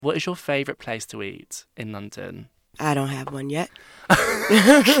What is your favourite place to eat in London? I don't have one yet.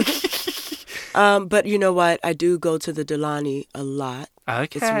 But you know what? I do go to the Delaney a lot.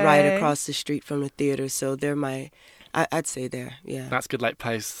 Okay. It's right across the street from the theater, so they're I'd say there, yeah. That's good, like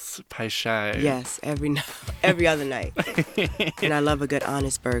post show. Yes, every other night. And I love a good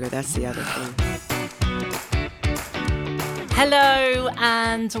honest burger. That's the other thing. Hello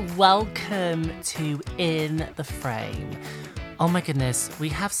and welcome to In the Frame. Oh my goodness, we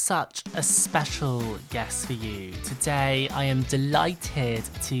have such a special guest for you. Today, I am delighted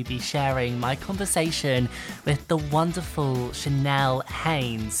to be sharing my conversation with the wonderful Chanel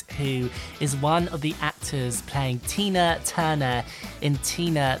Haynes, who is one of the actors playing Tina Turner in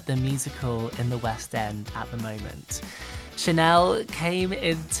Tina the Musical in the West End at the moment. Chanel came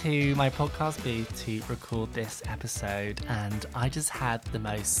into my podcast booth to record this episode, and I just had the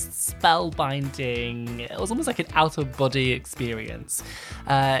most spellbinding, it was almost like an out-of-body experience.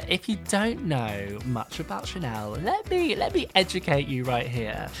 If you don't know much about Chanel, let me educate you right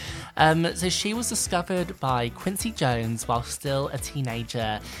here. So she was discovered by Quincy Jones while still a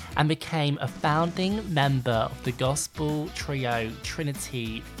teenager and became a founding member of the gospel trio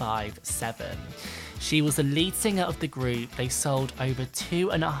Trinity 5-7. She was the lead singer of the group. They sold over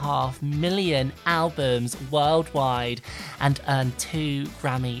 2.5 million albums worldwide and earned 2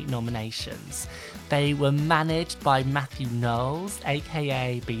 Grammy nominations. They were managed by Matthew Knowles,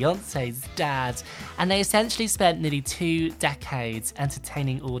 aka Beyonce's dad, and they essentially spent nearly 2 decades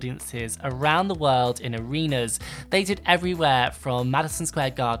entertaining audiences around the world in arenas. They did everywhere from Madison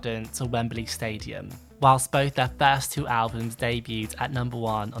Square Garden to Wembley Stadium, whilst both their first 2 albums debuted at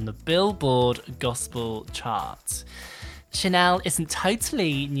 #1 on the Billboard Gospel chart. Chanel isn't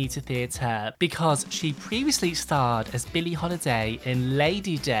totally new to theatre because she previously starred as Billie Holiday in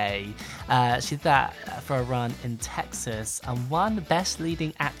Lady Day. She did that for a run in Texas and won Best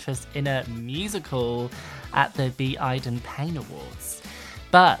Leading Actress in a Musical at the B. Iden Payne Awards.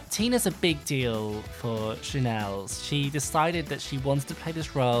 But Tina's a big deal for Chanel. She decided that she wanted to play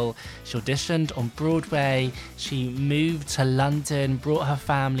this role. She auditioned on Broadway. She moved to London, brought her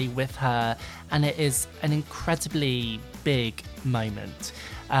family with her, and it is an incredibly big moment.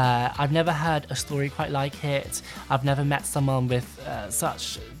 I've never heard a story quite like it. I've never met someone with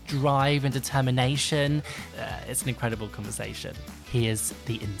such drive and determination. It's an incredible conversation. Here's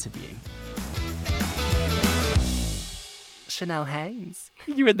the interview. Chanel Haynes,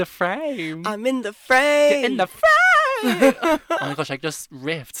 you're in the frame. I'm in the frame. You're in the frame. Oh my gosh, I just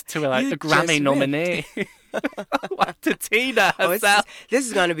riffed to a Grammy nominee. To Tina herself. This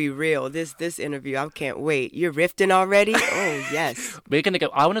is going to be real. This interview, I can't wait. You're riffing already? Oh, yes. We're going to go.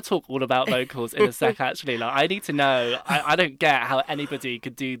 I want to talk all about vocals in a sec, actually. Like, I need to know. I don't get how anybody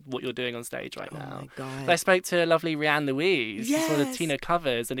could do what you're doing on stage right now. Oh, my God. I spoke to lovely Rianne Louise, yes, for the Tina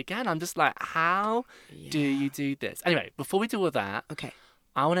covers. And again, I'm just like, how do you do this? Anyway, before we do all that, okay,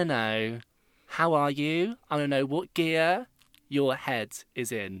 I want to know, how are you? I want to know what gear your head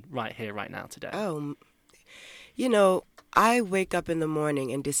is in right here, right now, today. Oh, you know, I wake up in the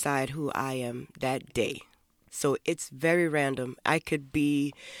morning and decide who I am that day. So it's very random. I could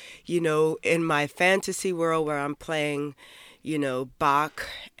be, in my fantasy world where I'm playing, Bach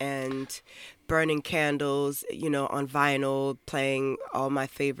and burning candles, on vinyl, playing all my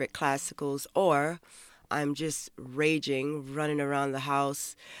favorite classicals, or I'm just raging, running around the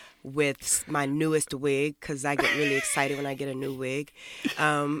house with my newest wig, because I get really excited when I get a new wig.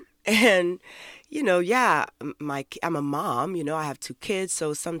 And, I'm a mom, I have 2 kids.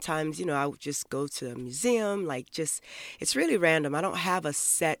 So sometimes, I would just go to a museum, it's really random. I don't have a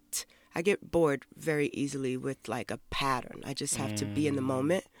set. I get bored very easily with like a pattern. I just have to be in the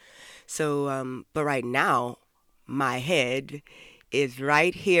moment. So, but right now, my head is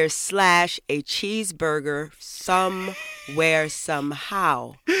right here / a cheeseburger somewhere,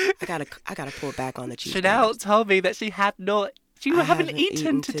 somehow. I gotta pull back on the cheeseburger. Chanel told me that she haven't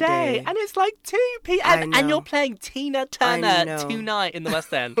eaten today. And it's like 2 p.m. And you're playing Tina Turner tonight in the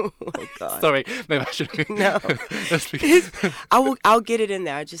West End. Oh, God. Sorry, maybe I should. No. I'll get it in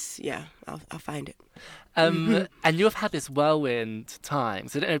there. I'll find it. And you have had this whirlwind time.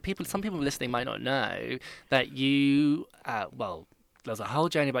 So some people listening might not know that you, there's a whole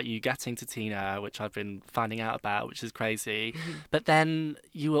journey about you getting to Tina, which I've been finding out about, which is crazy. Mm-hmm. But then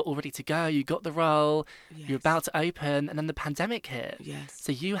you were all ready to go. You got the role. Yes. You're about to open, and then the pandemic hit. Yes.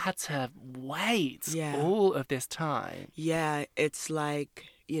 So you had to wait all of this time. Yeah, it's like,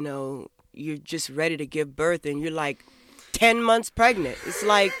 you're just ready to give birth, and you're like 10 months pregnant. It's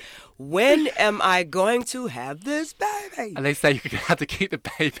like, when am I going to have this baby? And they say you have to keep the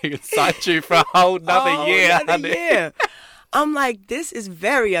baby inside you for a whole another year. Another year. I'm like, this is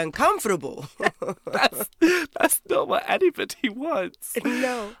very uncomfortable. That's not what anybody wants.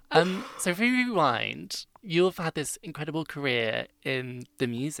 No. So if we rewind, you've had this incredible career in the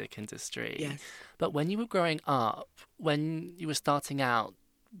music industry. Yes. But when you were growing up, when you were starting out,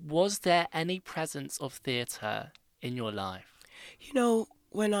 was there any presence of theatre in your life? You know,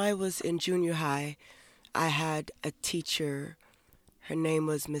 when I was in junior high, I had a teacher. Her name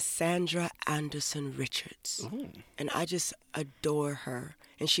was Miss Sandra Anderson Richards. Ooh. And I just adore her.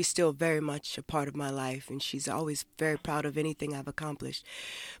 And she's still very much a part of my life. And she's always very proud of anything I've accomplished.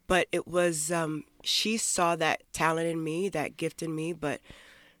 But it was, she saw that talent in me, that gift in me. But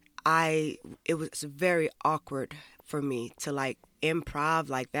it was very awkward for me to like improv,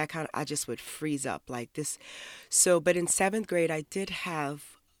 like that kind of, I just would freeze up like this. So, but in 7th grade, I did have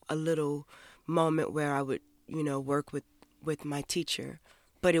a little moment where I would, work with my teacher,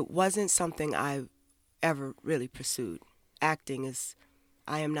 but it wasn't something I ever really pursued. Acting is,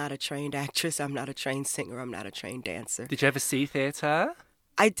 I am not a trained actress, I'm not a trained singer, I'm not a trained dancer. Did you ever see theatre?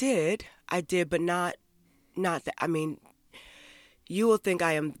 I did, but not that, I mean, you will think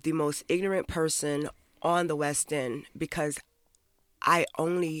I am the most ignorant person on the West End because I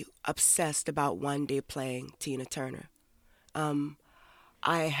only obsessed about one day playing Tina Turner.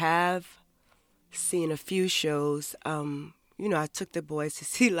 I have seen a few shows. I took the boys to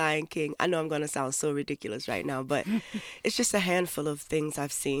see Lion King. I know I'm going to sound so ridiculous right now, but it's just a handful of things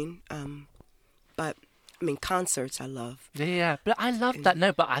I've seen. But, I mean, concerts I love. Yeah, but I love that.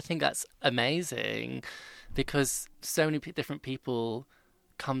 No, but I think that's amazing because so many different people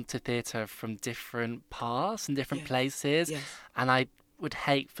come to theatre from different paths and different places. Yes. And I would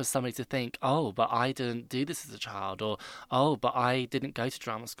hate for somebody to think, oh, but I didn't do this as a child, or oh, but I didn't go to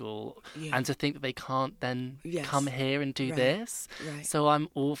drama school, and to think that they can't then come here and do this. Right. So I'm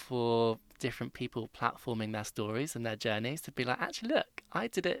all for different people platforming their stories and their journeys to be like, actually, look, I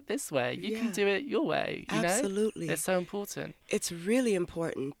did it this way. You can do it your way. You Absolutely. know? It's so important. It's really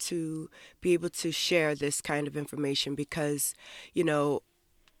important to be able to share this kind of information because,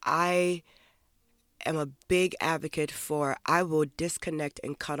 I am a big advocate for I will disconnect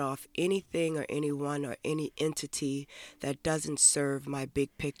and cut off anything or anyone or any entity that doesn't serve my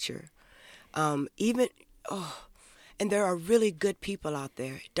big picture. And there are really good people out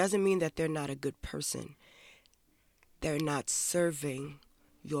there. It doesn't mean that they're not a good person. They're not serving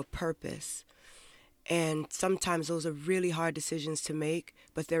your purpose. And sometimes those are really hard decisions to make,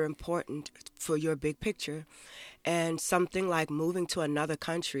 but they're important for your big picture. And something like moving to another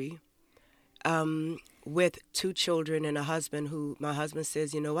country with 2 children and a husband who my husband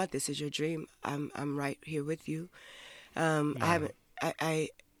says, you know what, this is your dream. I'm right here with you. I've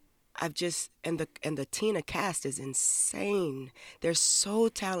just, and the Tina cast is insane. They're so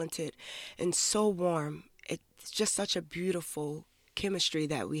talented and so warm. It's just such a beautiful chemistry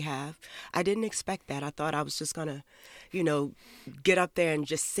that we have. I didn't expect that. I thought I was just gonna, get up there and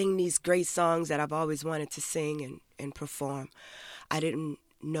just sing these great songs that I've always wanted to sing and perform. I didn't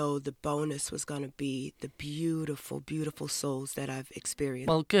know the bonus was gonna be the beautiful, beautiful souls that I've experienced.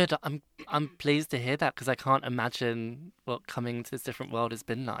 Well, good. I'm pleased to hear that because I can't imagine what coming to this different world has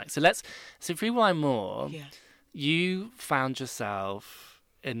been like. So if we rewind more, you found yourself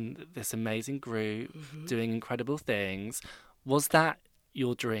in this amazing group doing incredible things. Was that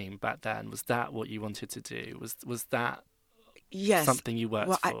your dream back then? Was that what you wanted to do? Was that something you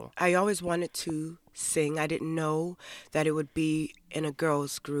worked for? I always wanted to sing. I didn't know that it would be in a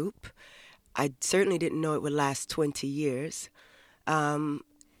girls' group. I certainly didn't know it would last 20 years.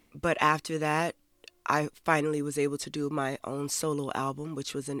 But after that, I finally was able to do my own solo album,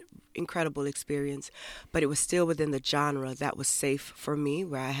 which was an incredible experience. But it was still within the genre that was safe for me,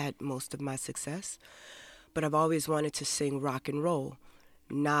 where I had most of my success. But I've always wanted to sing rock and roll,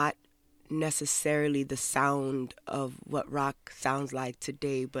 not necessarily the sound of what rock sounds like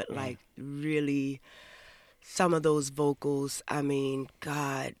today, but like really some of those vocals, I mean,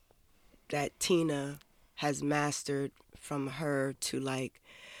 God, that Tina has mastered, from her to like,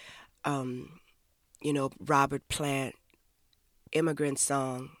 Robert Plant, Immigrant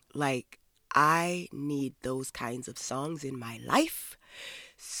Song. Like, I need those kinds of songs in my life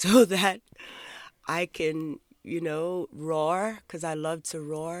so that I can, roar, because I love to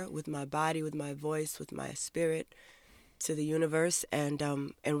roar with my body, with my voice, with my spirit to the universe. And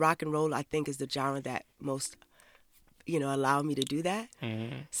rock and roll, I think, is the genre that most, allow me to do that.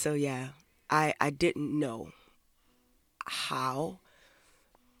 Mm-hmm. So, yeah, I didn't know how.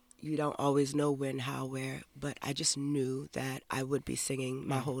 You don't always know when, how, where, but I just knew that I would be singing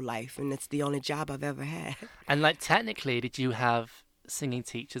my whole life, and it's the only job I've ever had. And, technically, did you have singing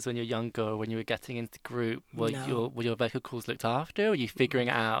teachers when you're younger, or when you were getting into group? Were No. your vocal cords looked after, or were you figuring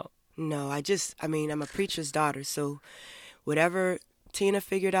it out? No, I'm a preacher's daughter, so whatever Tina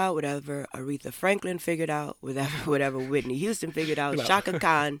figured out, whatever Aretha Franklin figured out, whatever Whitney Houston figured out, No. Shaka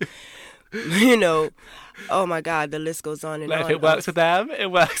Khan, you know, oh my God, the list goes on and Like, on. if it works for them,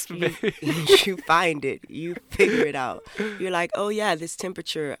 it works for me. You find it, you figure it out. You're like, oh yeah, this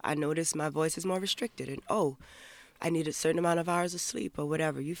temperature, I notice my voice is more restricted, and oh, I need a certain amount of hours of sleep or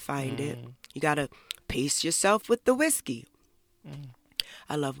whatever. You find it. You gotta pace yourself with the whiskey.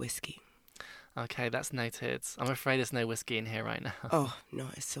 I love whiskey. Okay, that's noted. I'm afraid there's no whiskey in here right now. Oh, no,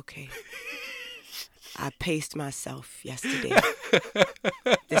 it's okay. I paced myself yesterday.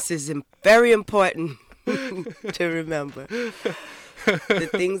 This is very important to remember. The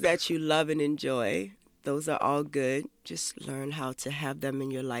things that you love and enjoy, those are all good. Just learn how to have them in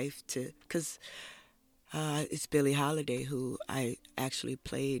your life. Because it's Billie Holiday who I actually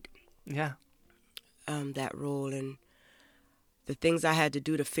played Yeah. that role, and the things I had to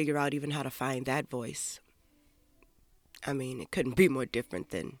do to figure out even how to find that voice. I mean, it couldn't be more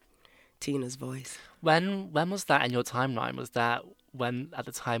different than Tina's voice. When was that in your timeline? Was that when at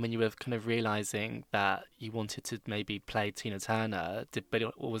the time when you were kind of realizing that you wanted to maybe play Tina Turner?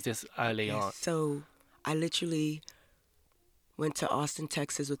 Or was this early on? So I literally went to Austin,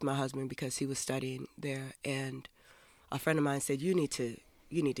 Texas with my husband because he was studying there, and a friend of mine said, you need to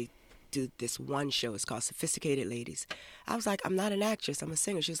do this one show. It's called Sophisticated Ladies. I was like, I'm not an actress, I'm a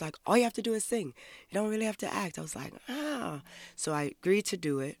singer. She was like, all you have to do is sing. You don't really have to act. I was like, ah. So I agreed to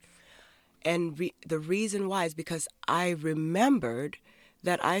do it. And the reason why is because I remembered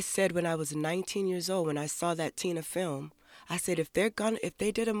that I said when I was 19 years old, when I saw that Tina film, I said, if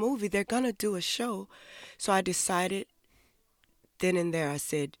they did a movie, they're gonna do a show. So I decided then and there, I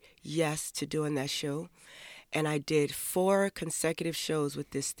said yes to doing that show. And I did 4 consecutive shows with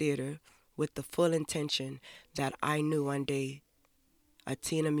this theater with the full intention that I knew one day a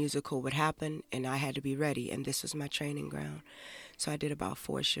Tina musical would happen and I had to be ready. And this was my training ground. So I did about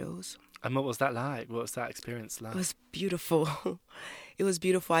 4 shows. And what was that like? What was that experience like? It was beautiful. It was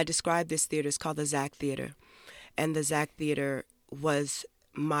beautiful. I described this theater. It's called the Zach Theater. And the Zach Theater was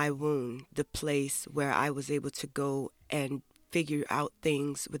my wound, the place where I was able to go and figure out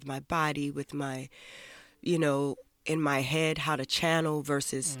things with my body, with my, in my head, how to channel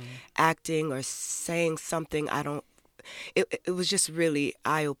versus acting or saying something it was just really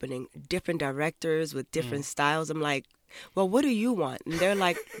eye-opening. Different directors with different styles. I'm like, well, what do you want? And they're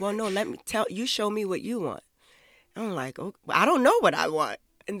like, well, no, you show me what you want. I'm like, oh, I don't know what I want.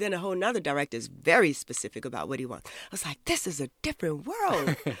 And then a whole nother director is very specific about what he wants. I was like, this is a different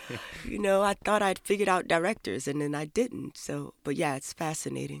world. I thought I'd figured out directors, and then I didn't. So, but yeah, it's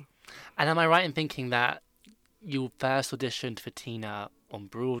fascinating. And am I right in thinking that you first auditioned for Tina on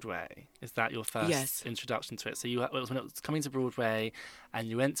Broadway? Is that your first introduction to it? So it was when it was coming to Broadway, and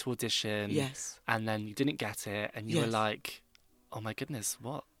you went to audition. Yes. And then you didn't get it, and you were like, oh my goodness,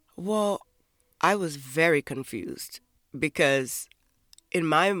 what? Well, I was very confused because in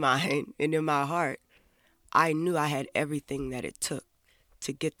my mind and in my heart, I knew I had everything that it took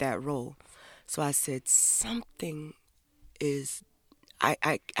to get that role. So I said, something is,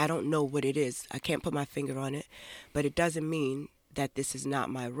 I don't know what it is. I can't put my finger on it, but it doesn't mean that this is not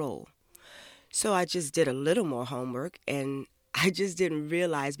my role. So I just did a little more homework, and I just didn't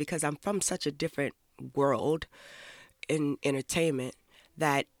realize, because I'm from such a different world in entertainment,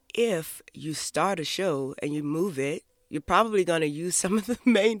 that if you start a show and you move it, you're probably going to use some of the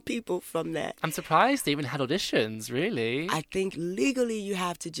main people from that. I'm surprised they even had auditions, really. I think legally you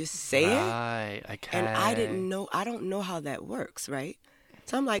have to just say it. Right, okay. And I don't know how that works, right?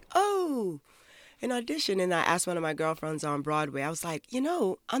 So I'm like, oh, an audition. And I asked one of my girlfriends on Broadway, I was like,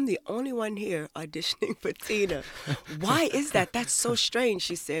 I'm the only one here auditioning for Tina. Why is that? That's so strange.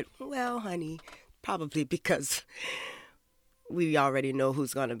 She said, well, honey, probably because we already know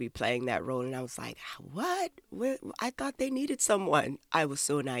who's going to be playing that role. And I was like, what? I thought they needed someone. I was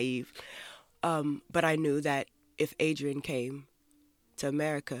so naive. But I knew that if Adrian came to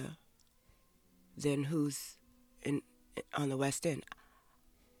America, then who's on the West End?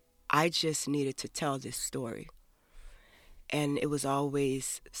 I just needed to tell this story. And it was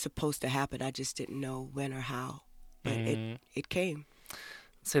always supposed to happen. I just didn't know when or how. But it came.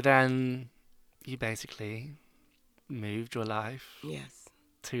 So then you basically moved your life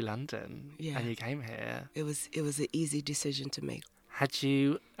to London, and you came here. It was an easy decision to make. Had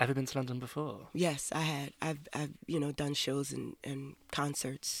you ever been to London before? Yes, I had. I've done shows and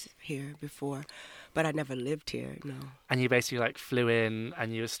concerts here before, but I never lived here. No. And you basically flew in,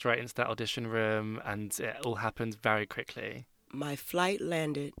 and you were straight into that audition room, and it all happened very quickly. My flight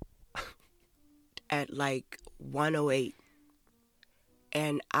landed at like 1:08,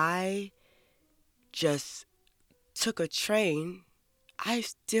 and I just took a train. I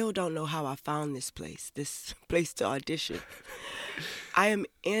still don't know how I found this place to audition. I am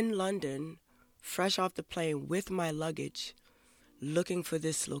in London, fresh off the plane with my luggage, looking for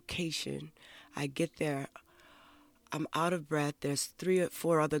this location. I get there. I'm out of breath. There's 3 or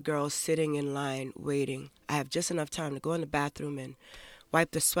 4 other girls sitting in line waiting. I have just enough time to go in the bathroom and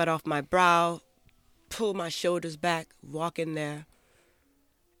wipe the sweat off my brow, pull my shoulders back, walk in there,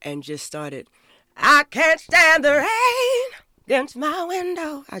 and just started, I can't stand the rain against my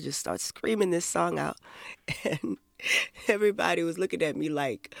window. I just start screaming this song out. And everybody was looking at me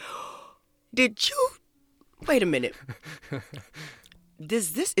like, did you? Wait a minute.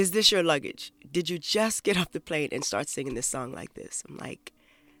 Is this your luggage? Did you just get off the plane and start singing this song like this? I'm like,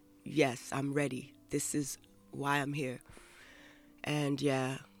 yes, I'm ready. This is why I'm here. And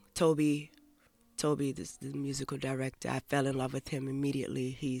yeah, Toby, the musical director, I fell in love with him immediately.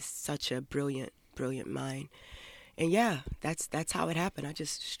 He's such a brilliant mind. And yeah, that's how it happened. I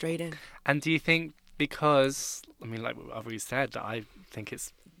just straight in. And do you think, because, I mean, like I've already said, I think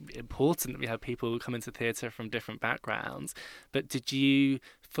it's important that we have people who come into theatre from different backgrounds, but did you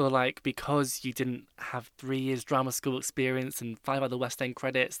feel like because you didn't have 3 years drama school experience and 5 other West End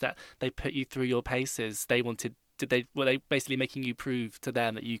credits that they put you through your paces? Were they basically making you prove to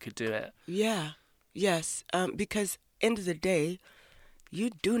them that you could do it? Yeah, yes, because end of the day, you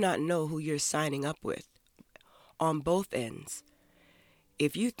do not know who you're signing up with on both ends.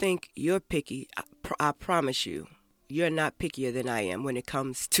 If you think you're picky, I promise you, you're not pickier than I am when it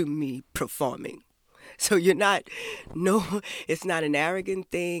comes to me performing. So you're not, no, it's not an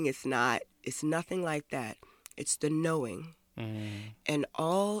arrogant thing. It's nothing like that. It's the knowing. And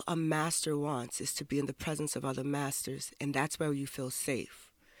all a master wants is to be in the presence of other masters, and that's where you feel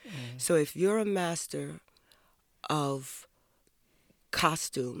safe. So if you're a master of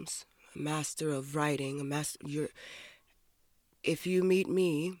costumes, a master of writing, if you meet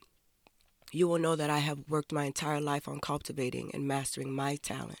me, you will know that I have worked my entire life on cultivating and mastering my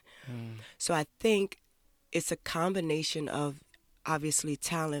talent. So I think it's a combination of obviously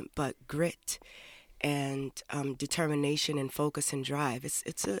talent, but grit and determination and focus and drive.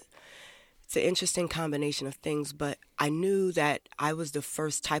 It's an interesting combination of things, but I knew that I was the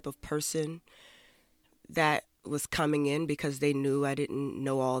first type of person that was coming in because they knew I didn't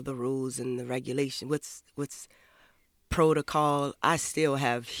know all the rules and the regulation. What's protocol? I still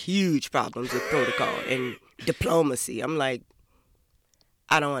have huge problems with protocol and diplomacy. I'm like,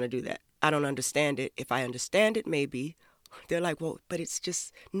 I don't want to do that. I don't understand it. If I understand it, maybe. They're like, well, but it's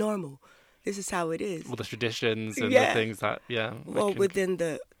just normal. This is how it is. Well, the traditions and the things that, Well, within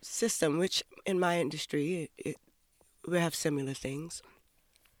the system, which in my industry, we have similar things.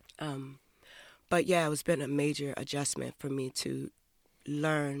 But yeah, it's been a major adjustment for me to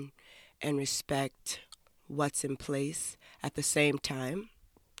learn and respect what's in place, at the same time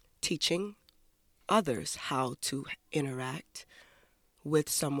teaching others how to interact with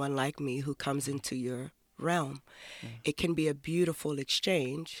someone like me who comes into your realm. It can be a beautiful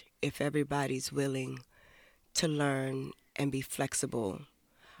exchange if everybody's willing to learn and be flexible.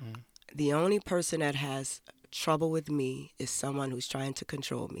 The only person that has trouble with me is someone who's trying to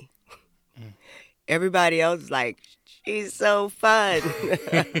control me. Everybody else is like, she's so fun.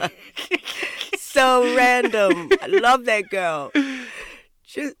 So random. I love that girl.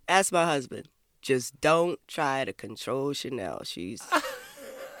 Just ask my husband. Just don't try to control Chanel. She's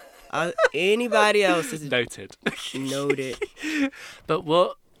anybody else is noted. But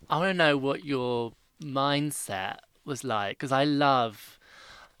I want to know what your mindset was like, because I love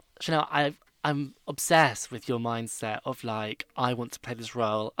Chanel. I'm obsessed with your mindset of like, I want to play this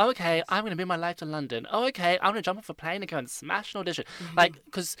role. Oh, okay, I'm going to bring my life to London. Oh, okay, I'm going to jump off a plane and go and smash an audition. Like,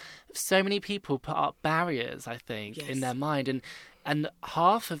 because so many people put up barriers, I think, in their mind. And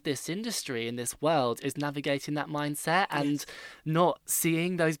half of this industry in this world is navigating that mindset and not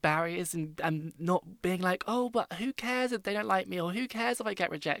seeing those barriers and not being like, oh, but who cares if they don't like me, or who cares if I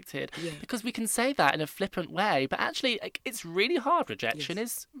get rejected? Because we can say that in a flippant way, but actually it's really hard. Rejection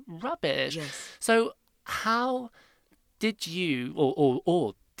is rubbish. So how did you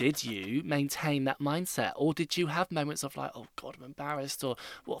or did you maintain that mindset, or did you have moments of like, oh God, I'm embarrassed, or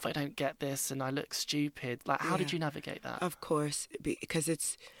what if I don't get this and I look stupid? Like, how did you navigate that? Of course, because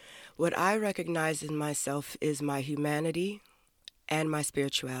it's what I recognize in myself is my humanity and my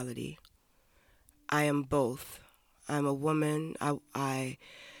spirituality. I am both. I'm a woman. I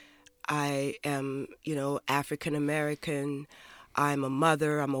am, African American. I'm a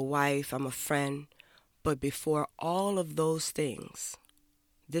mother. I'm a wife. I'm a friend. But before all of those things,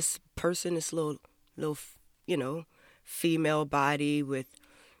 this person, this little, female body with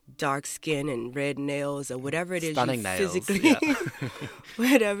dark skin and red nails or whatever it is Stunning you nails, physically, yeah.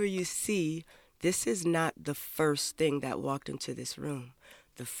 whatever you see, this is not the first thing that walked into this room.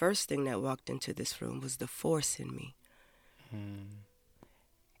 The first thing that walked into this room was the force in me.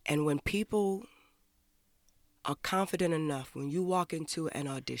 And when people are confident enough, when you walk into an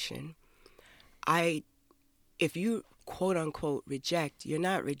audition, if you quote unquote reject, you're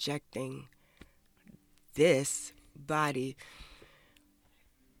not rejecting this body.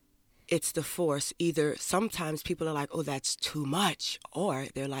 It's the force. Either sometimes people are like, oh, that's too much, or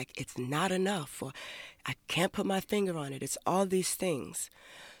they're like, it's not enough, or I can't put my finger on it. It's all these things.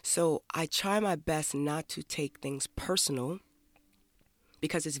 So I try my best not to take things personal,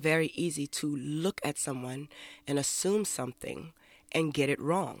 because it's very easy to look at someone and assume something and get it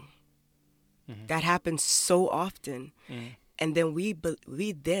wrong. Mm-hmm. That happens so often. Mm-hmm. And then we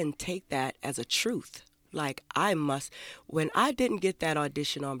then take that as a truth. Like, when I didn't get that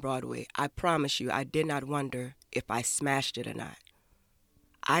audition on Broadway, I promise you, I did not wonder if I smashed it or not.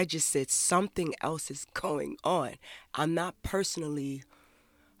 I just said something else is going on. I'm not personally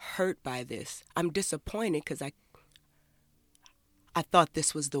hurt by this. I'm disappointed because I thought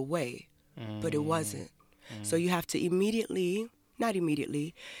this was the way, but it wasn't. So you have to not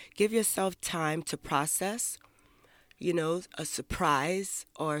immediately, give yourself time to process, a surprise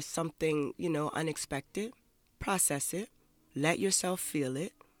or something, unexpected. Process it, let yourself feel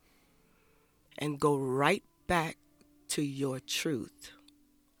it, and go right back to your truth.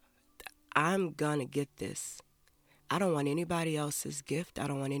 I'm gonna get this. I don't want anybody else's gift. I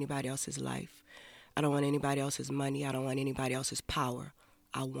don't want anybody else's life. I don't want anybody else's money. I don't want anybody else's power.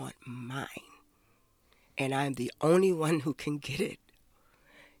 I want mine. And I'm the only one who can get it.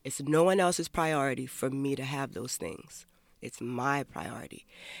 It's no one else's priority for me to have those things. It's my priority.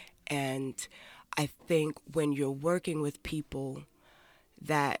 And I think when you're working with people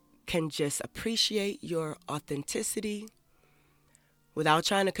that can just appreciate your authenticity without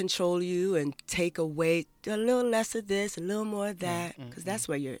trying to control you and take away a little less of this, a little more of that, because that's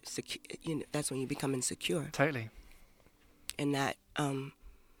where you're that's when you become insecure. Totally. And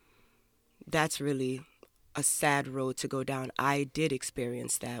that's really a sad road to go down. I did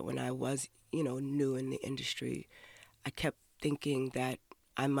experience that when I was, new in the industry. I kept thinking that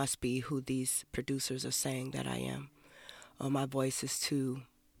I must be who these producers are saying that I am. Oh, my voice is too,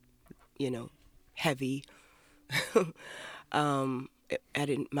 heavy.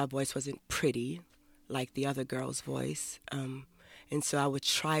 My voice wasn't pretty like the other girl's voice. And so I would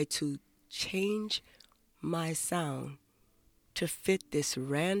try to change my sound to fit this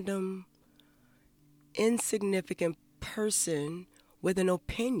random, insignificant person with an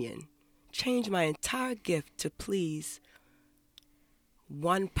opinion. Change my entire gift to please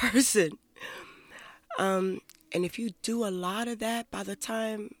one person. And if you do a lot of that, by the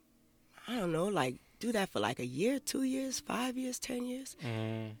time, I don't know, do that for a year, 2 years, 5 years, 10 years,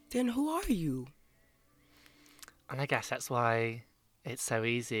 then who are you? And I guess that's why it's so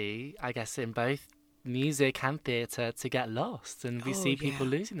easy, I guess, in both music and theatre to get lost, and we see people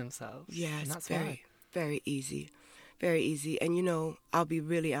losing themselves. Yeah, and it's very easy. Very easy. And, I'll be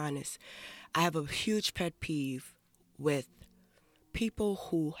really honest. I have a huge pet peeve with people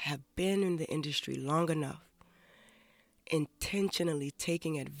who have been in the industry long enough, intentionally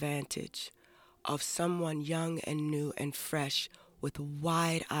taking advantage of someone young and new and fresh with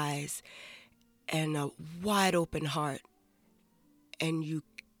wide eyes and a wide open heart, and you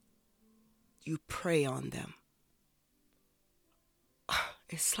prey on them.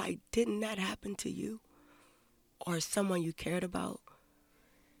 It's like, didn't that happen to you or someone you cared about?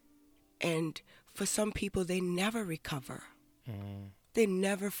 And for some people, they never recover. They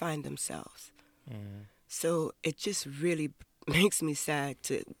never find themselves. So it just really makes me sad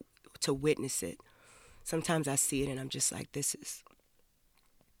to witness it. Sometimes I see it and I'm just like, it's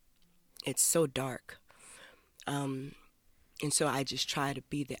so dark. And so I just try to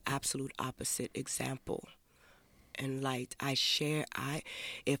be the absolute opposite example and light.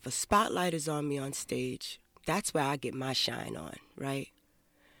 If a spotlight is on me on stage, that's where I get my shine on, right?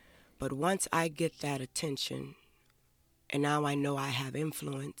 But once I get that attention, and now I know I have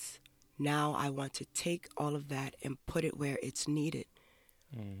influence, now I want to take all of that and put it where it's needed.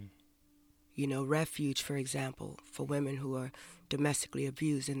 Refuge, for example, for women who are domestically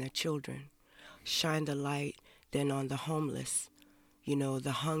abused and their children. Shine the light then on the homeless,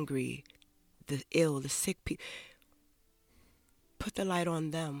 the hungry, the ill, the sick people. Put the light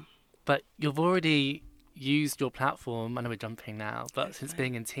on them. But you've already used your platform. I know we're jumping now, but That's since fine.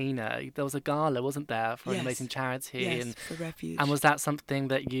 being in Tina, there was a gala, wasn't there, for an Yes. amazing charity? Yes, for Refuge. And was that something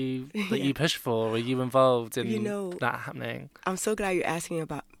that you Yeah. pushed for? Were you involved in You know, that happening? I'm so glad you're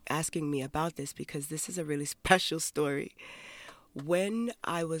asking me about this, because this is a really special story. When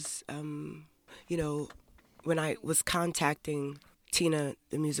I was, when I was contacting Tina,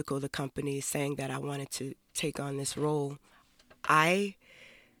 the musical, the company, saying that I wanted to take on this role, I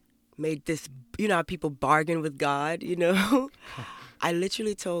made this, how people bargain with God, I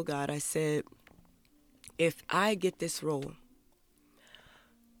literally told God, I said, if I get this role,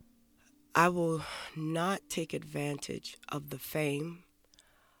 I will not take advantage of the fame,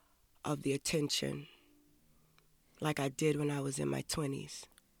 of the attention, like I did when I was in my 20s.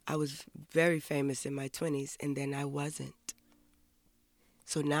 I was very famous in my 20s, and then I wasn't.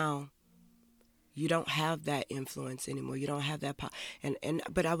 So now, you don't have that influence anymore. You don't have that power.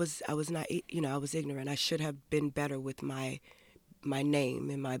 But I was not, I was ignorant. I should have been better with my name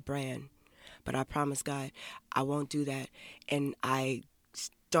and my brand. But I promised God, I won't do that. And I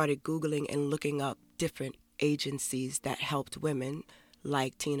started Googling and looking up different agencies that helped women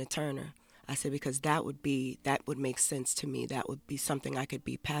like Tina Turner. I said, because that would make sense to me. That would be something I could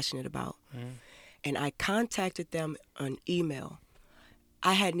be passionate about. Mm. And I contacted them on email.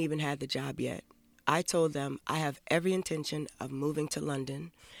 I hadn't even had the job yet. I told them I have every intention of moving to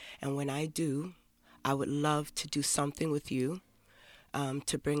London, and when I do, I would love to do something with you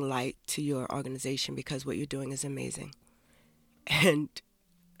to bring light to your organization, because what you're doing is amazing. And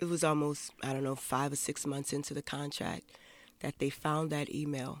it was almost, 5 or 6 months into the contract that they found that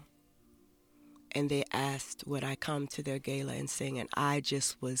email, and they asked would I come to their gala and sing, and I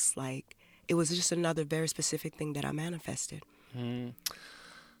just was like, it was just another very specific thing that I manifested. Mm.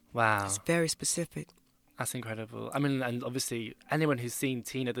 Wow. It's very specific. That's incredible. I mean, and obviously anyone who's seen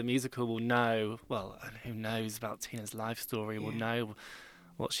Tina the musical will know, well, who knows about Tina's life story will know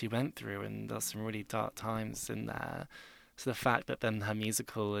what she went through, and there's some really dark times in there. So the fact that then her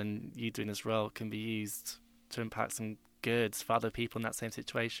musical and you doing this role can be used to impact some goods for other people in that same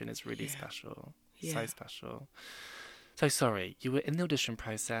situation is really special. Yeah. So special. So sorry, you were in the audition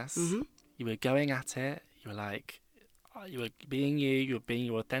process. Mm-hmm. You were going at it. You were like, you were being you were being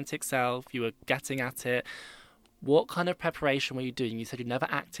your authentic self, you were getting at it. What kind of preparation were you doing? You said you'd never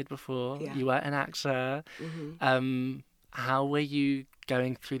acted before. Yeah. You weren't an actor. Mm-hmm. How were you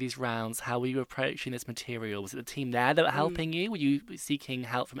going through these rounds? How were you approaching this material? Was it the team there that were helping you? Were you seeking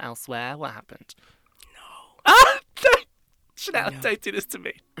help from elsewhere? What happened? No. Chanel, don't do this to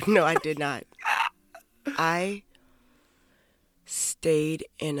me. No, I did not. I stayed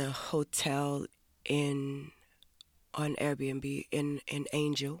in a hotel on Airbnb in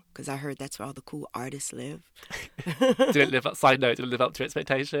Angel, because I heard that's where all the cool artists live. Did it live up to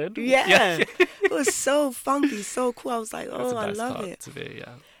expectation? Yeah. It was so funky, so cool. I was like, oh, I love it. To be,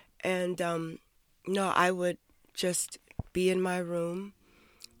 yeah. And I would just be in my room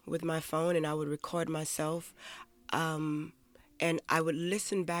with my phone, and I would record myself, and I would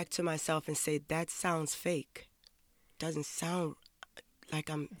listen back to myself and say, that sounds fake. Doesn't sound like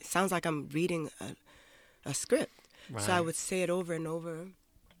it sounds like I'm reading a script. Right. So I would say it over and over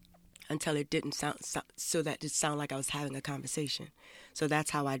until it didn't sound so that it sounded like I was having a conversation. So that's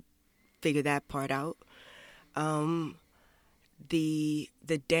how I figured that part out. The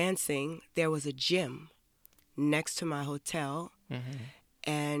dancing, there was a gym next to my hotel,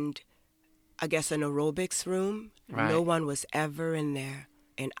 and I guess an aerobics room. Right. No one was ever in there,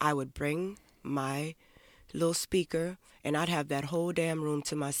 and I would bring my little speaker, and I'd have that whole damn room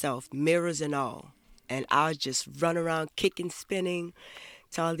to myself, mirrors and all. And I would just run around kicking, spinning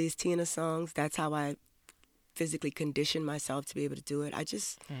to all these Tina songs. That's how I physically conditioned myself to be able to do it. I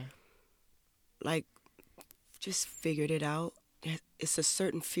just, just figured it out. It's a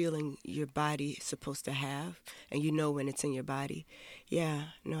certain feeling your body is supposed to have, and you know when it's in your body. Yeah,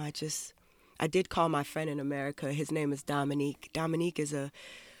 no, I did call my friend in America. His name is Dominique. Dominique is a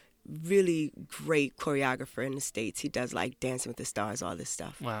really great choreographer in the States. He does like Dancing with the Stars, all this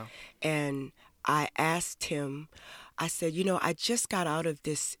stuff. Wow. And I asked him, I said, I just got out of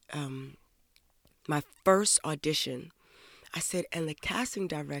this, my first audition. I said, and the casting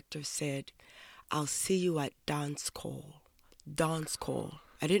director said, I'll see you at dance call. Dance call.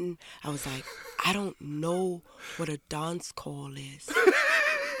 I was like, I don't know what a dance call is.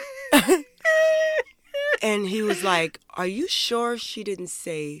 And he was like, are you sure she didn't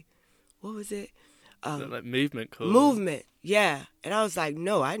say, what was it? Like movement call. Movement, yeah. And I was like,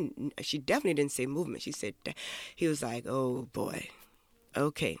 no, she definitely didn't say movement. She said, he was like, oh boy,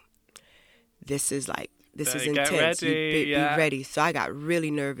 okay. This is like This is Get intense. ready, Be yeah. ready. So I got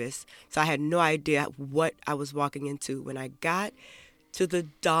really nervous. So I had no idea what I was walking into. When I got to the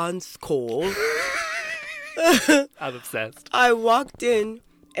dance hall, I'm obsessed. I walked in,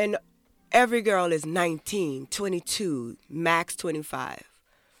 and every girl is 19, 22, max 25.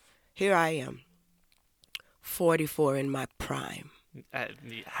 Here I am, 44 in my prime.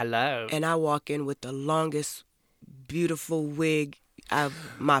 Hello. And I walk in with the longest, beautiful wig.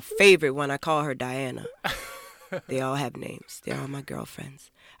 My favorite one, I call her Diana. They all have names. They're all my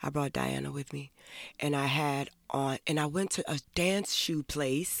girlfriends. I brought Diana with me. And I had on, and I went to a dance shoe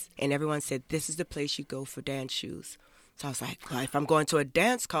place, and everyone said, this is the place you go for dance shoes. So I was like, well, if I'm going to a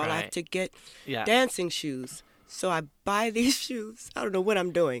dance call, I have Right. to get Yeah. dancing shoes. So I buy these shoes. I don't know what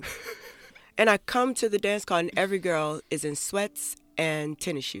I'm doing. And I come to the dance call, and every girl is in sweats and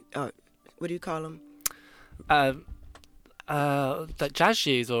tennis shoes. What do you call them? Like jazz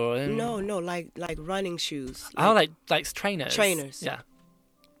shoes or No, like running shoes. like trainers. Trainers. Yeah.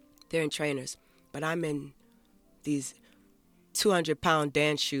 They're in trainers. But I'm in these 200-pound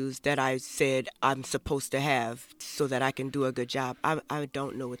dance shoes that I said I'm supposed to have so that I can do a good job. I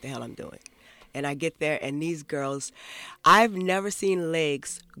don't know what the hell I'm doing. And I get there, and these girls, I've never seen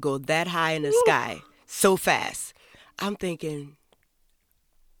legs go that high in the sky so fast. I'm thinking,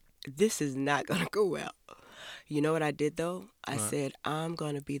 this is not going to go well. You know what I did, though? I said, I'm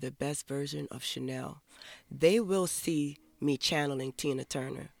going to be the best version of Chanel. They will see me channeling Tina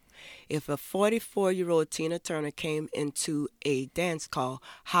Turner. If a 44-year-old Tina Turner came into a dance call,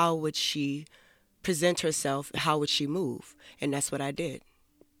 how would she present herself? How would she move? And that's what I did.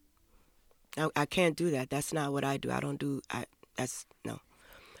 I can't do that. That's not what I do. No.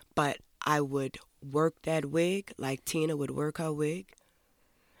 But I would work that wig like Tina would work her wig.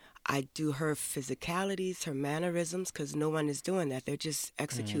 I do her physicalities, her mannerisms, because no one is doing that. They're just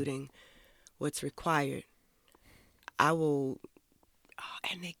executing what's required. I will,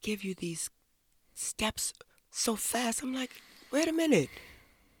 and they give you these steps so fast. I'm like, wait a minute.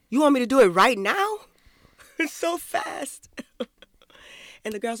 You want me to do it right now? It's so fast.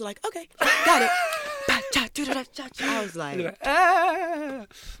 And the girls are like, okay, got it. I was like, Ah!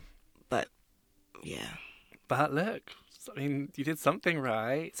 but yeah. But look, I mean, you did something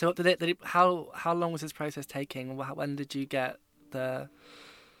right. So how long was this process taking? When did you get the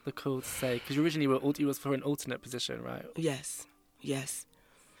call to say? Because originally you was for an alternate position, right? Yes.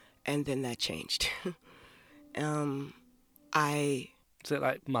 And then that changed. Was it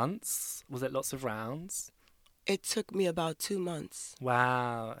like months? Was it lots of rounds? It took me about 2 months.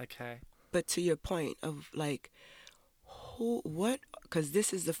 Wow. Okay. But to your point of like, what? Because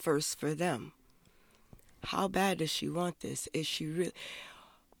this is the first for them. How bad does she want this? Is she really?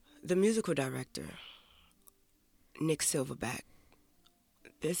 The musical director, Nick Silverback,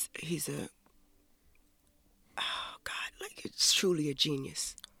 he's it's truly a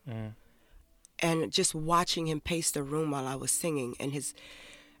genius. And just watching him pace the room while I was singing, and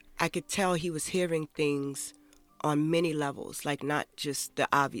I could tell he was hearing things on many levels, like not just the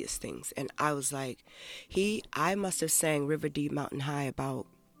obvious things. And I was like, I must have sang River Deep Mountain High about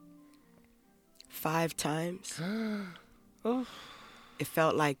 5 times. Oh. It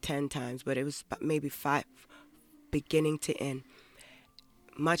felt like 10 times, but it was maybe 5, beginning to end.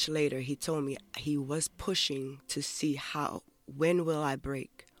 Much later, he told me he was pushing to see when will I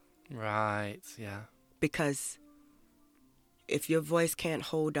break? Right. Yeah. Because if your voice can't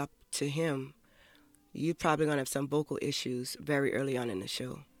hold up to him, you're probably going to have some vocal issues very early on in the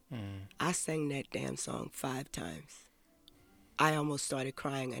show. I sang that damn song 5 times. I almost started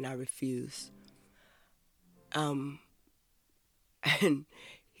crying, and I refused. And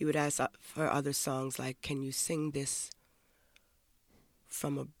he would ask for other songs like, can you sing this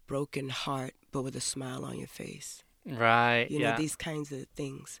from a broken heart but with a smile on your face? Right. You know, these kinds of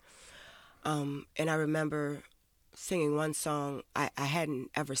things. And I remember singing one song. I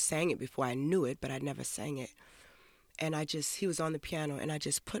hadn't ever sang it before. I knew it, but I'd never sang it. And he was on the piano, and I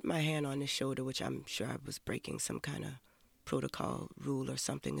just put my hand on his shoulder, which I'm sure I was breaking some kind of protocol rule or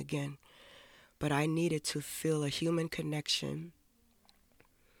something again. But I needed to feel a human connection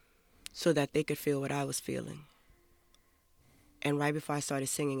so that they could feel what I was feeling. And right before I started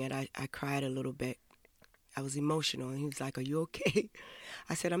singing it, I cried a little bit. I was emotional, and he was like, are you okay?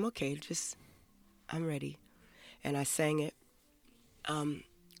 I said, I'm okay, I'm ready. And I sang it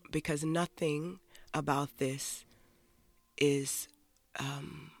because nothing about this is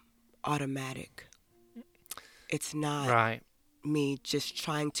automatic. It's not me just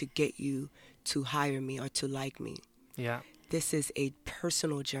trying to get you to hire me or to like me. Yeah. This is a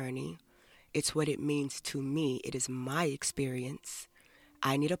personal journey. It's what it means to me. It is my experience.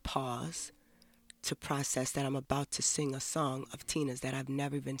 I need a pause to process that I'm about to sing a song of Tina's that I've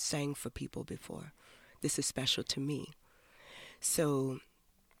never even sang for people before. This is special to me. So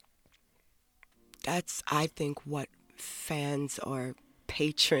that's, I think, what fans or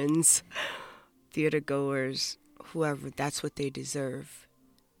patrons, theater goers, whoever, that's what they deserve,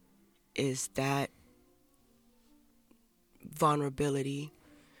 is that vulnerability.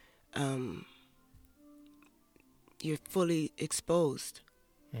 You're fully exposed.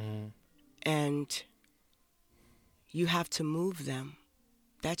 And you have to move them.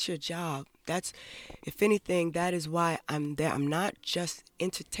 That's your job. That's, if anything, that is why I'm there. I'm not just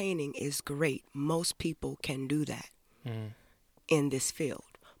entertaining is great. Most people can do that in this field,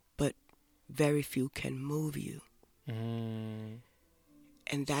 but very few can move you. And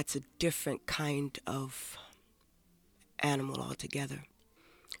that's a different kind of animal altogether.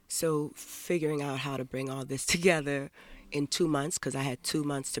 So figuring out how to bring all this together in 2 months, because I had 2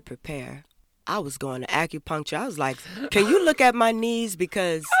 months to prepare. I was going to acupuncture. I was like, can you look at my knees?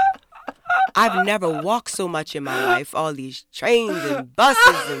 Because I've never walked so much in my life, all these trains and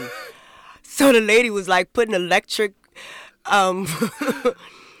buses. And so the lady was like putting electric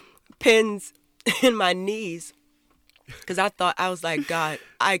pins in my knees. Because I was like, God,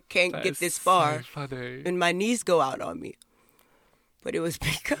 I can't get this far. So funny. And my knees go out on me. But it was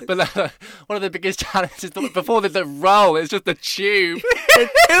because... But one of the biggest challenges before the roll is just the tube. The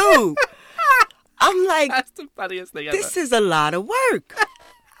tube. I'm like, That's the funniest thing ever. this is a lot of work.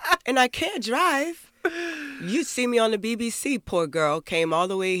 And I can't drive. You see me on the BBC, poor girl, came all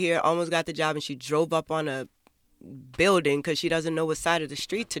the way here, almost got the job, and she drove up on a building because she doesn't know what side of the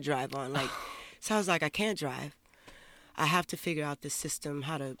street to drive on. Like, so I was like, I can't drive. I have to figure out the system,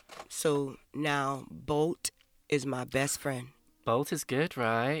 so now Bolt is my best friend. Bolt is good,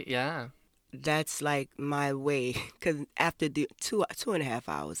 right? Yeah. That's like my way. Because after the 2.5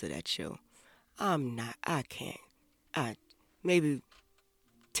 hours of that show, I can't. Maybe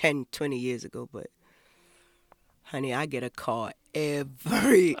 10, 20 years ago, but honey, I get a call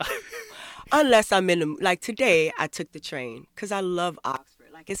unless I'm in the, like today, I took the train because I love Oxford.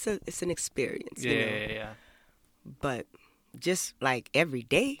 Like it's an experience. Yeah, you know? yeah. But just like every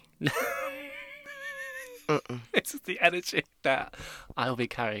day. It's the energy that I'll be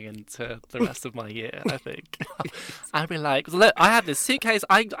carrying into the rest of my year, I think. I'll be like, look, I have this suitcase.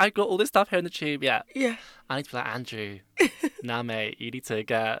 I got all this stuff here in the tube. Yeah. I need to be like, Andrew, nah, mate, you need to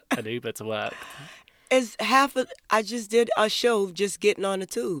get an Uber to work. It's I just did a show just getting on the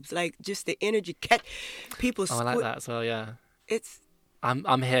tubes. Like, just the energy. People Oh, I like that as well, yeah. It's...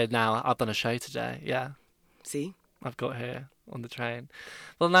 I'm here now. I've done a show today, yeah. See? I've got here on the train.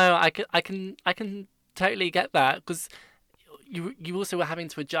 Well, no, I can totally get that because you also were having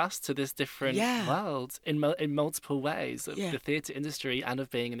to adjust to this different world in multiple ways of the theatre industry and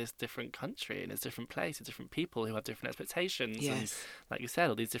of being in this different country, in this different place, with different people who have different expectations and, like you said,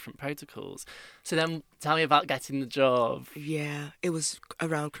 all these different protocols. So then tell me about getting the job. Yeah, it was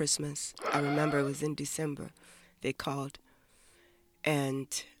around Christmas. I remember it was in December. They called. And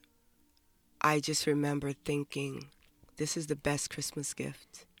I just remember thinking, this is the best Christmas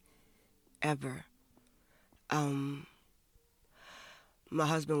gift ever. My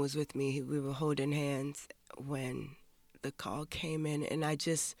husband was with me. We were holding hands when the call came in, and I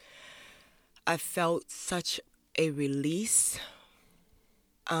felt such a release.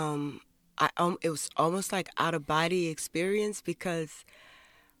 It was almost like out-of-body experience because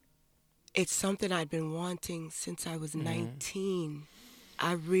it's something I'd been wanting since I was 19.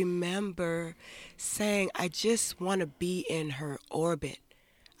 I remember saying, I just want to be in her orbit.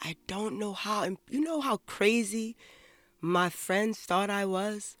 I don't know how. And you know how crazy my friends thought I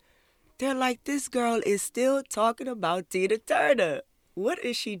was? They're like, this girl is still talking about Tina Turner. What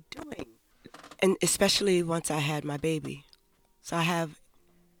is she doing? And especially once I had my baby. So I have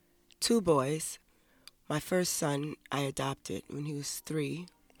 2 boys. My first son I adopted when he was 3.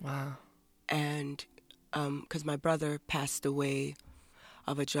 Wow. And because my brother passed away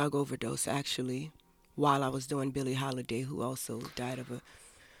of a drug overdose, actually, while I was doing Billie Holiday, who also died of a...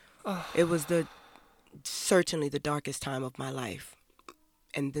 It was certainly the darkest time of my life.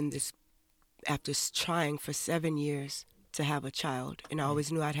 And then after trying for 7 years to have a child, and I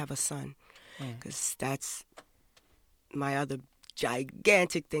always knew I'd have a son, because that's my other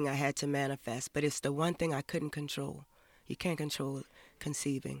gigantic thing I had to manifest. But it's the one thing I couldn't control. You can't control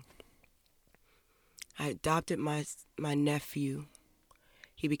conceiving. I adopted my nephew.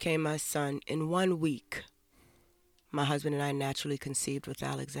 He became my son. In 1 week, my husband and I naturally conceived with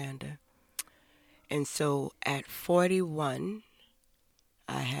Alexander. And so at 41,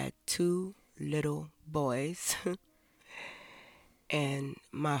 I had 2 little boys. and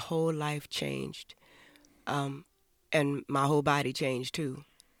my whole life changed, and my whole body changed too,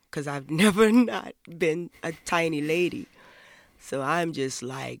 because I've never not been a tiny lady. So I'm just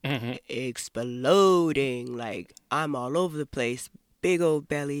like exploding, like I'm all over the place, big old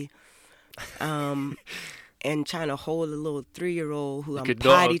belly, and trying to hold a little 3-year-old who I'm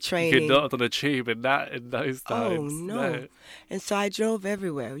potty training. You could not have done a tube in those times. Oh, no. And so I drove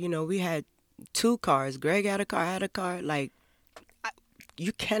everywhere. You know, we had 2 cars. Greg had a car, I had a car. Like,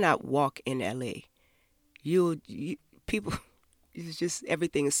 you cannot walk in L.A. People, it's just,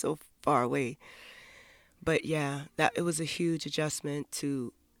 everything is so far away. But yeah, it was a huge adjustment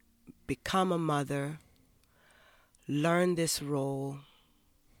to become a mother, learn this role.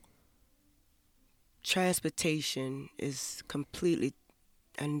 Transportation is completely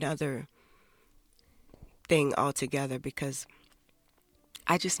another thing altogether, because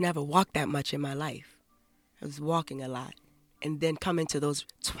I just never walked that much in my life. I was walking a lot. And then coming to those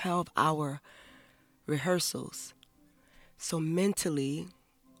 12-hour rehearsals. So mentally,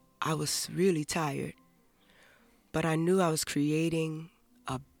 I was really tired. But I knew I was creating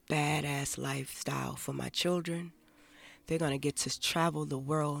a badass lifestyle for my children. They're going to get to travel the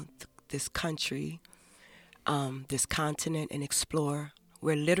world, this country, this continent, and explore.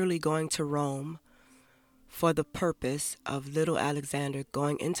 We're literally going to Rome for the purpose of little Alexander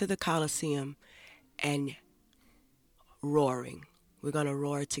going into the Colosseum and roaring. We're going to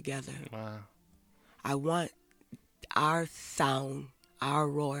roar together. Wow. I want our sound, our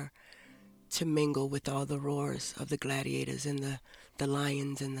roar, to mingle with all the roars of the gladiators and the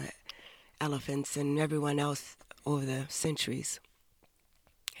lions and the elephants and everyone else over the centuries.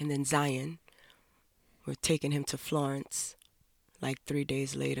 And then Zion, we're taking him to Florence like 3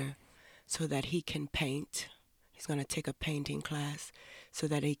 days later so that he can paint. He's going to take a painting class so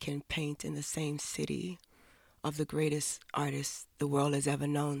that he can paint in the same city of the greatest artists the world has ever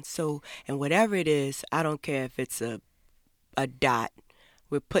known. So, and whatever it is, I don't care if it's a dot,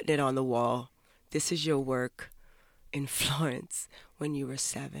 we're putting it on the wall. This is your work in Florence when you were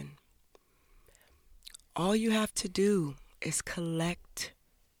 7. All you have to do is collect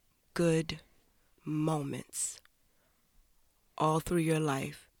good moments all through your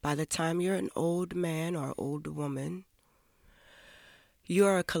life. By the time you're an old man or old woman, you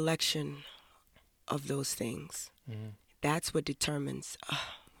are a collection of those things. Mm. That's what determines,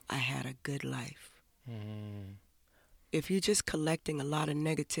 I had a good life. Mm. If you're just collecting a lot of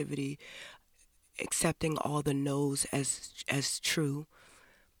negativity, accepting all the no's as true,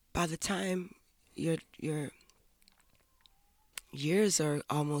 by the time your years are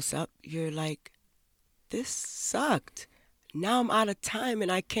almost up, you're like, this sucked. Now I'm out of time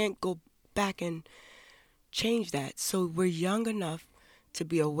and I can't go back and change that. So we're young enough to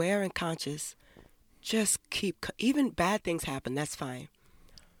be aware and conscious. Just even bad things happen, that's fine.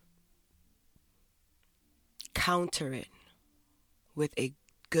 Counter it with a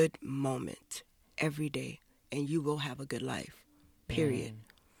good moment every day, and you will have a good life, period.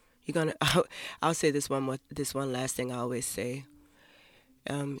 You're gonna, I'll say this one last thing I always say.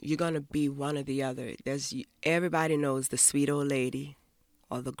 You're gonna be one or the other. Everybody knows the sweet old lady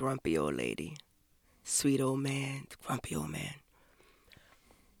or the grumpy old lady. Sweet old man, the grumpy old man.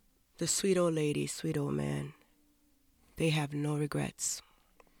 The sweet old lady, sweet old man, they have no regrets.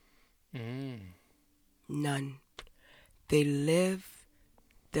 None. They live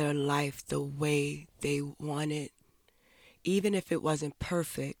their life the way they want it. Even if it wasn't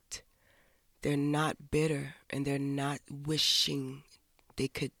perfect, they're not bitter and they're not wishing they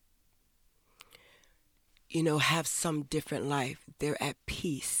could, have some different life. They're at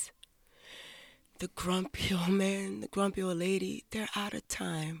peace. The grumpy old man, the grumpy old lady, they're out of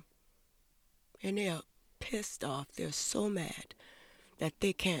time. And they are pissed off. They're so mad that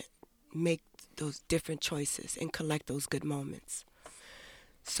they can't make those different choices and collect those good moments.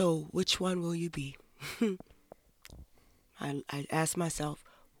 So which one will you be? I ask myself,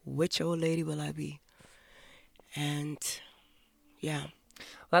 which old lady will I be? And yeah.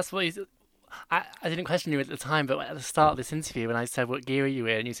 That's what I didn't question you at the time, but at the start of this interview, when I said, what gear are you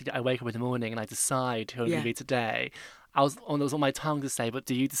in? You said, I wake up in the morning and I decide who I'm going to be today. It was on my tongue to say, but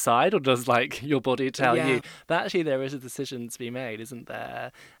do you decide, or does your body tell you? But actually there is a decision to be made, isn't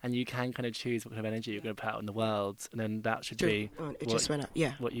there? And you can kind of choose what kind of energy you're going to put out in the world, and then that should be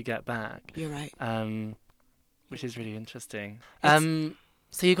what you get back. You're right. Which is really interesting.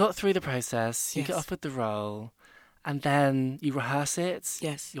 So you got through the process, you get offered the role, and then you rehearse it.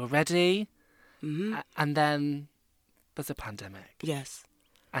 Yes. You're ready. Mm-hmm. And then there's a pandemic. Yes.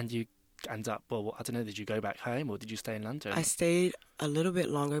 And you end up, I don't know, did you go back home or did you stay in London? I stayed a little bit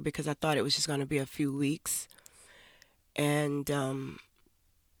longer because I thought it was just going to be a few weeks. And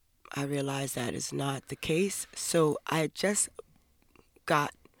I realized that is not the case. So I just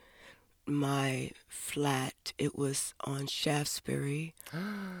got my flat. It was on Shaftesbury,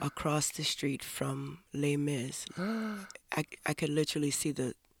 across the street from Les Mis. I could literally see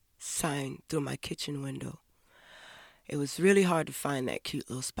the sign through my kitchen window. It was really hard to find that cute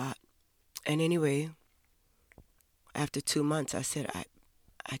little spot. And anyway, after 2 months, I said,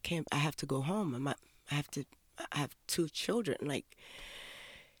 I can't. I have to go home. I have 2 children.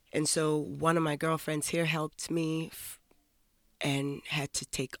 And so one of my girlfriends here helped me and had to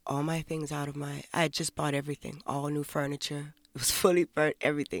take all my things out of I had just bought everything, all new furniture. It was fully burnt,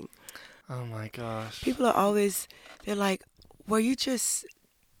 everything. Oh my gosh. People are always, they're like, were you just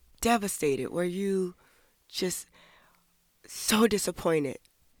devastated? Were you just so disappointed?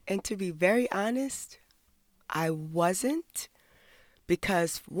 And to be very honest, I wasn't,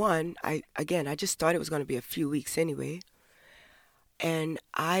 because one, I just thought it was going to be a few weeks anyway. And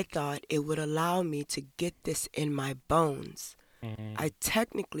I thought it would allow me to get this in my bones. Mm-hmm. I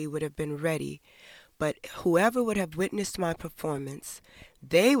technically would have been ready, but whoever would have witnessed my performance,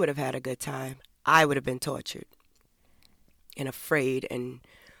 they would have had a good time. I would have been tortured and afraid and,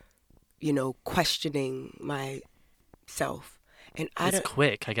 questioning myself. And it's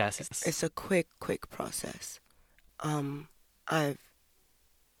quick, I guess. It's a quick process.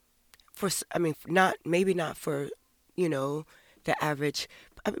 Maybe not for, the average,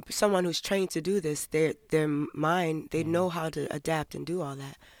 someone who's trained to do this, their mind, they know how to adapt and do all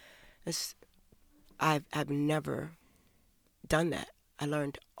that. I've never done that. I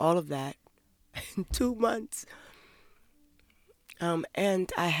learned all of that in 2 months.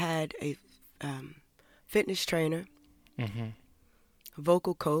 And I had a fitness trainer, a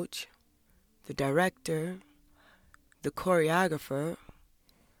vocal coach, the director, the choreographer,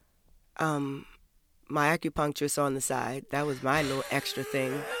 my acupuncturist on the side. That was my little extra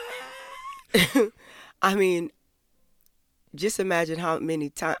thing. I mean, just imagine how many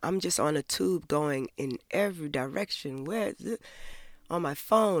times I'm just on a tube going in every direction. On my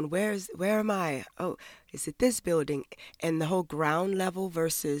phone, where am I? Oh, is it this building? And the whole ground level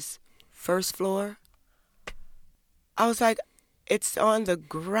versus first floor. I was like, it's on the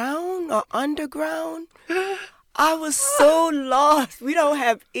ground or underground? I was so lost. We don't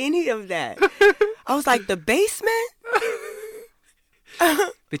have any of that. I was like, the basement?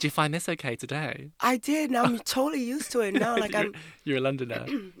 Did you find this okay today? I did. Now I'm totally used to it now. You're a Londoner.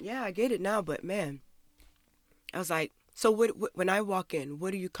 Yeah, I get it now. But man, I was like, so when I walk in,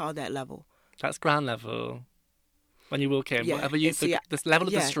 what do you call that level? That's ground level. When you walk in, yeah, whatever the level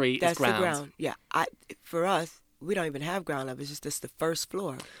of the street is ground. That's the ground. Yeah, for us, we don't even have ground level. It's just the first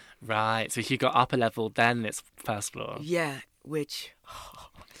floor. Right. So if you got upper level, then it's first floor. Yeah, which.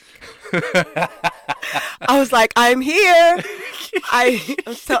 I was like, I'm here. I'm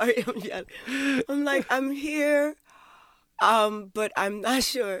sorry, I'm yelling. I'm like, I'm here, but I'm not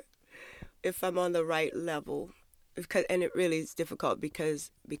sure if I'm on the right level, and it really is difficult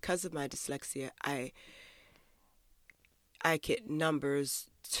because of my dyslexia, I get numbers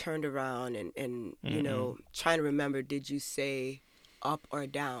turned around and trying to remember, did you say up or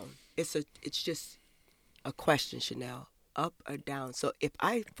down? It's just a question, Chanel. Up or down? So if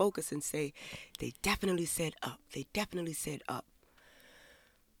I focus and say, they definitely said up,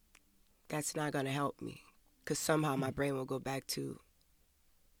 that's not going to help me, because somehow my brain will go back to,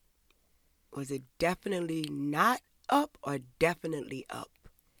 was it definitely not up or definitely up?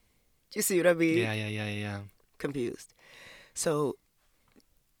 Do you see what I mean? Yeah. Confused. So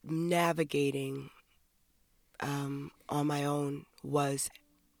navigating on my own was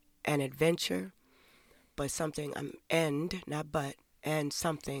an adventure, but something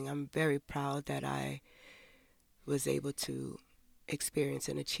something I'm very proud that I was able to experience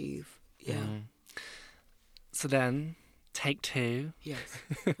and achieve. Yeah. Mm. So then, take 2. Yes.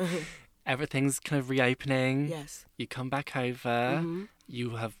 Everything's kind of reopening. Yes. You come back over. Mm-hmm.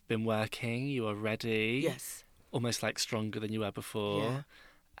 You have been working. You are ready. Yes. Almost like stronger than you were before. Yeah.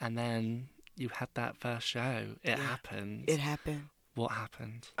 And then you had that first show. It happened. It happened. What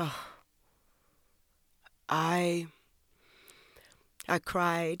happened? Oh. I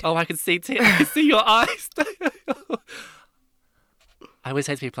cried. Oh, I can see I can see your eyes. I always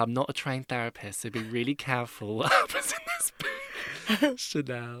say to people, I'm not a trained therapist, so be really careful what happens in this booth.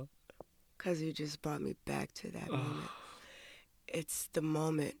 Chanel. Because you just brought me back to that moment. It's the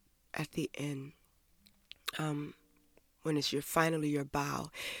moment at the end, when it's finally your bow.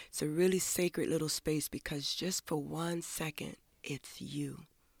 It's a really sacred little space, because just for 1 second, it's you.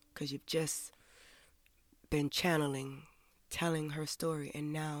 Because you've just been telling her story,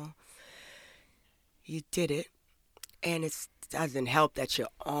 and now you did it. And it doesn't help that you're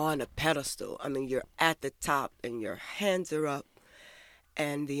on a pedestal. I mean, you're at the top and your hands are up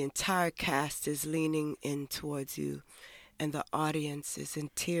and the entire cast is leaning in towards you and the audience is in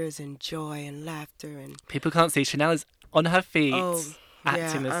tears and joy and laughter. And people can't see. Chanel is on her feet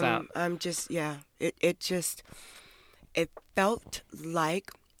acting this out. I'm just, it felt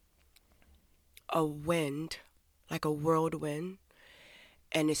like a wind, like a whirlwind.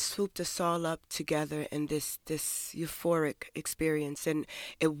 And it swooped us all up together in this euphoric experience. And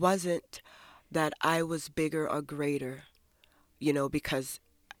it wasn't that I was bigger or greater, because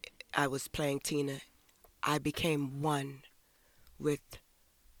I was playing Tina. I became one with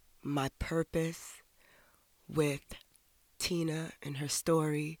my purpose, with Tina and her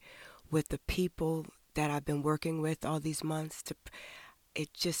story, with the people that I've been working with all these months.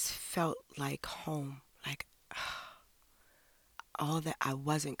 It just felt like home, like... all that. I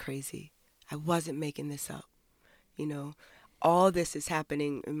wasn't crazy. I wasn't making this up. All this is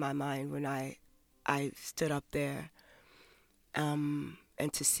happening in my mind when I stood up there. And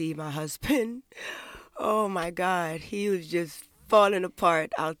to see my husband, oh my God, he was just falling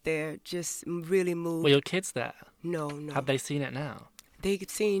apart out there, just really moved. Were your kids there? No. Have they seen it now? They've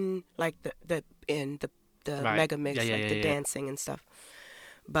seen like the right. mega mix, the dancing and stuff.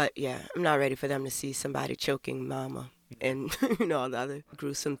 But yeah, I'm not ready for them to see somebody choking mama and all the other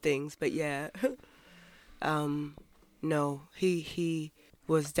gruesome things. But yeah, no, he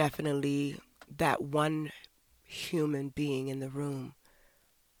was definitely that one human being in the room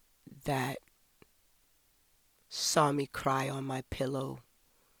that saw me cry on my pillow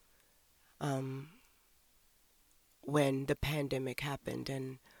when the pandemic happened,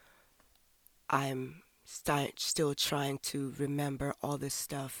 and I'm still trying to remember all this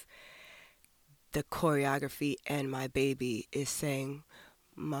stuff. The choreography and my baby is saying,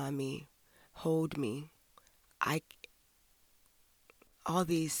 "Mommy, hold me." All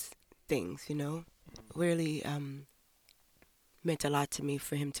these things, really meant a lot to me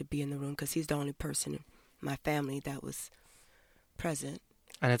for him to be in the room, because he's the only person in my family that was present.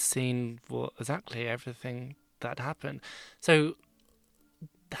 And had seen exactly everything that happened. So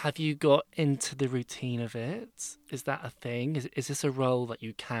have you got into the routine of it? Is that a thing? Is this a role that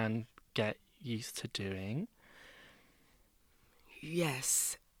you can get used to doing?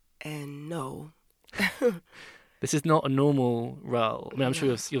 Yes and no. This is not a normal role. I mean, I'm sure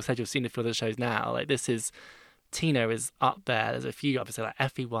you've said you've seen it for the shows now. Like, this is... Tina is up there. There's a few episodes like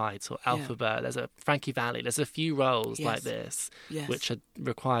Effie White or Alphabet. There's a Frankie Valli. There's a few roles like this which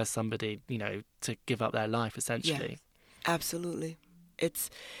require somebody, to give up their life, essentially. Yeah, absolutely. It's...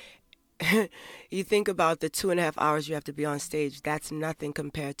 you think about the 2.5 hours you have to be on stage. That's nothing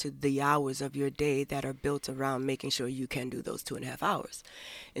compared to the hours of your day that are built around making sure you can do those 2.5 hours.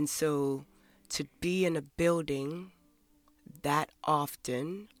 And so to be in a building that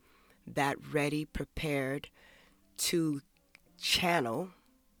often, that ready, prepared to channel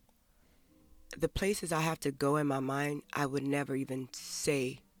the places I have to go in my mind, I would never even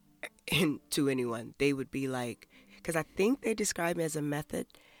say to anyone. They would be like, because I think they describe me as a method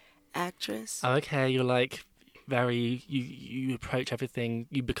actress. Oh, okay. You're like very, you approach everything,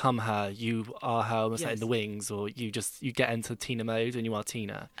 you become her, you are her almost like in the wings, or you get into Tina mode and you are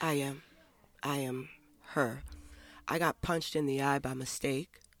Tina. I am her. I got punched in the eye by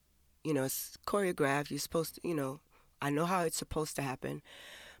mistake. It's choreographed. You're supposed to, I know how it's supposed to happen.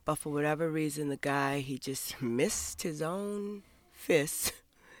 But for whatever reason, the guy, he just missed his own fist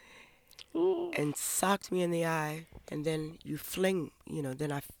and socked me in the eye. And then you fling,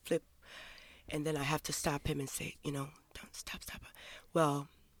 then I flip. And then I have to stop him and say, don't stop. Well,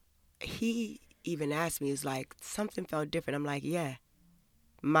 he even asked me, he's like, something felt different. I'm like, yeah,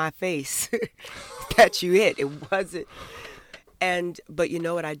 my face that you hit. It wasn't. But you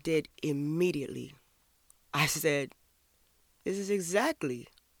know what I did immediately? I said, this is exactly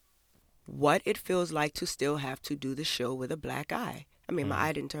what it feels like to still have to do the show with a black eye. I mean, my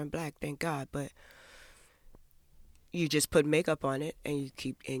eye didn't turn black, thank God, but you just put makeup on it and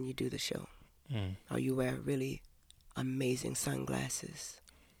you do the show. Or you wear really amazing sunglasses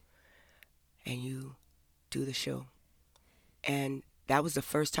and you do the show. And that was the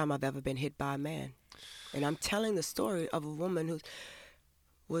first time I've ever been hit by a man. And I'm telling the story of a woman who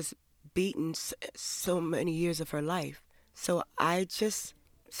was beaten so many years of her life. So I'm just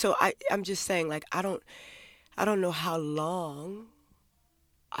saying, like, I don't know how long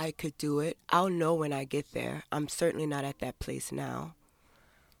I could do it. I'll know when I get there. I'm certainly not at that place now.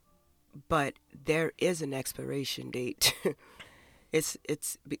 But there is an expiration date.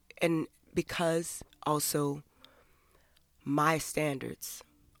 And because also my standards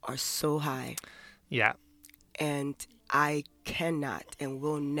are so high. Yeah. And I cannot and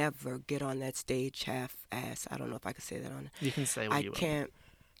will never get on that stage half-ass. I don't know if I can say that on it. You can say what you want.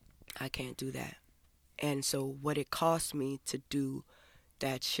 I can't do that. And so what it cost me to do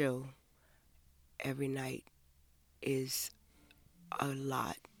that show every night is a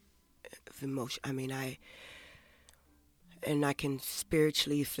lot of emotion. I mean, I can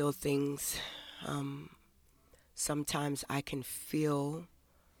spiritually feel things. Sometimes I can feel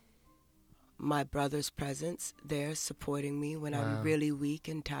my brother's presence there supporting me when I'm really weak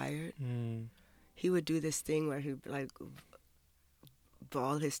and tired. He would do this thing where he'd like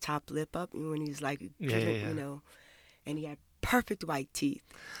ball his top lip up when he's like, you know, and he had perfect white teeth,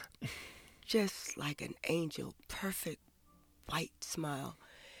 just like an angel, perfect white smile.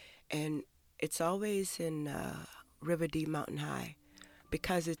 And it's always in River Deep Mountain High,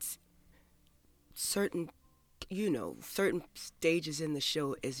 because it's certain stages in the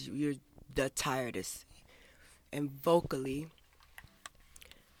show is you're the tiredest. And vocally,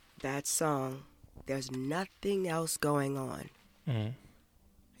 that song, there's nothing else going on.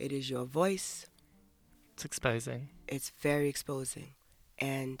 It is your voice. It's exposing. It's very exposing.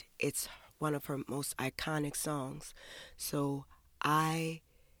 And it's one of her most iconic songs. So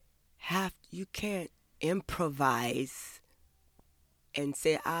you can't improvise and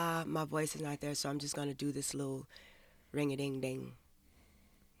say, my voice is not there, so I'm just going to do this little ring-a-ding-ding.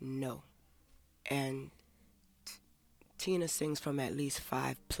 No. And Tina sings from at least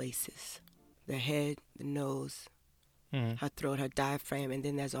 5 places. The head, the nose, her throat, her diaphragm, and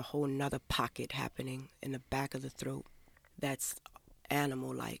then there's a whole nother pocket happening in the back of the throat that's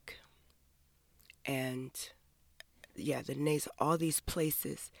animal-like. And, the nasal, all these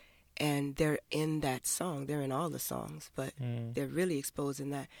places, and they're in that song. They're in all the songs, but they're really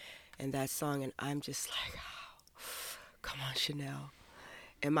exposing that in that song, and I'm just like, come on, Chanel.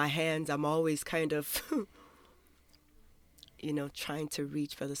 In my hands, I'm always kind of, trying to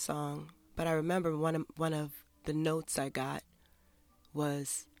reach for the song. But I remember one of the notes I got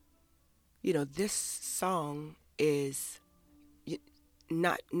was, this song is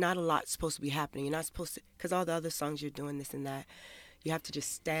not a lot supposed to be happening. You're not supposed to, because all the other songs you're doing this and that. You have to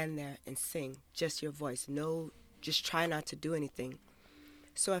just stand there and sing, just your voice. No, just try not to do anything.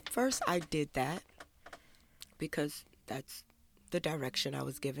 So at first I did that because that's the direction I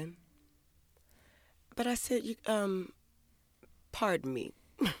was given. But I said, pardon me.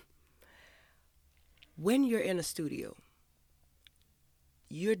 When you're in a studio,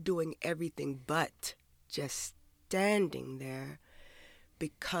 you're doing everything but just standing there,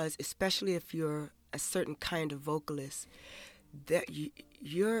 because especially if you're a certain kind of vocalist, that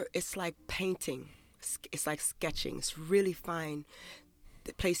it's like painting, it's like sketching. It's really fine,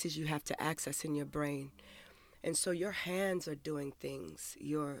 the places you have to access in your brain. And so your hands are doing things.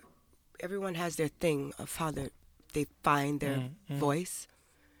 Everyone has their thing of how they find their voice.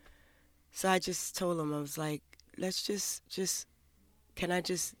 So I just told him, I was like, let's just can I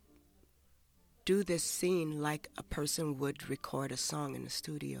just do this scene like a person would record a song in the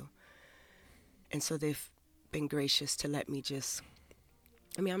studio? And so they've been gracious to let me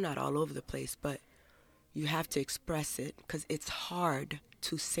I'm not all over the place, but you have to express it because it's hard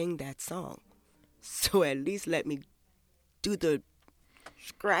to sing that song. So at least let me do the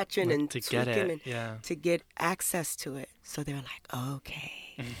scratching and tweaking to get access to it. So they're like, okay.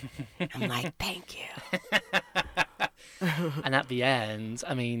 I'm like, thank you. And at the end,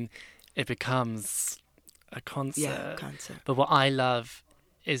 I mean, it becomes a concert. Yeah, a concert. But what I love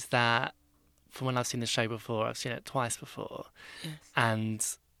is that from when I've seen the show before, I've seen it twice before. Yes. And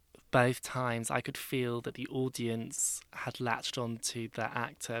both times I could feel that the audience had latched onto the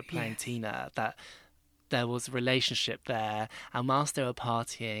actor playing Tina, that there was a relationship there. And whilst they were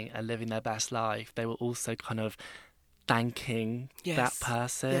partying and living their best life, they were also kind of thanking that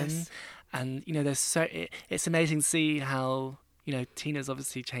person. Yes. And, it's amazing to see how, Tina's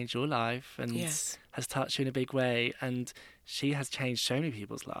obviously changed your life and has touched you in a big way. And she has changed so many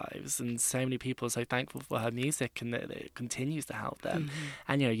people's lives, and so many people are so thankful for her music and that it continues to help them.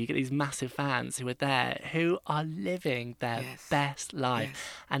 And, you get these massive fans who are there, who are living their best life. Yes.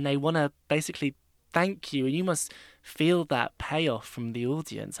 And they want to basically thank you. And you must feel that payoff from the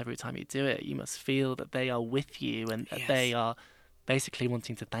audience every time you do it. You must feel that they are with you and that they are basically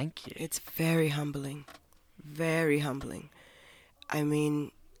wanting to thank you. It's very humbling. Very humbling. I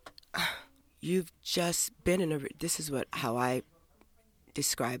mean, you've just been in this is how I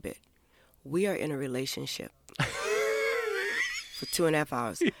describe it. We are in a relationship for 2.5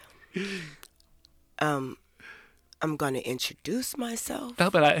 hours. I'm going to introduce myself.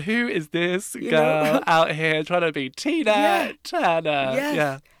 They'll be like, who is this girl out here trying to be Tina Turner? Yes.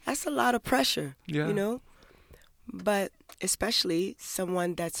 Yeah. That's a lot of pressure, But especially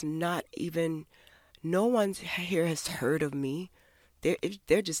someone that's not even, no one here has heard of me.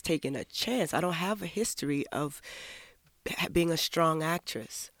 They're just taking a chance. I don't have a history of being a strong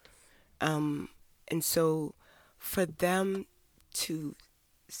actress. And so for them to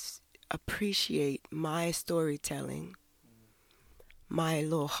appreciate my storytelling, my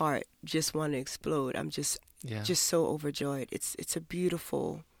little heart just want to explode. I'm just so overjoyed. It's a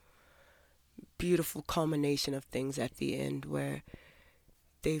beautiful, beautiful culmination of things at the end where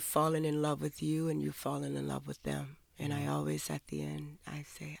they've fallen in love with you and you've fallen in love with them. And I always, at the end, I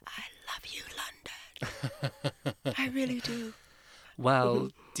say, I love you, London. I really do. Well,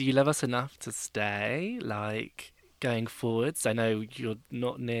 do you love us enough to stay, like, going forwards? I know you're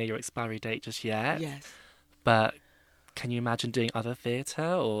not near your expiry date just yet. Yes. But can you imagine doing other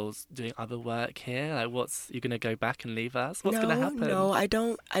theatre or doing other work here? Like, you're going to go back and leave us? What's going to happen? No, I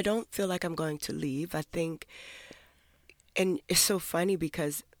don't feel like I'm going to leave. I think, and it's so funny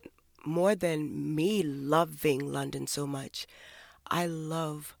because more than me loving London so much, I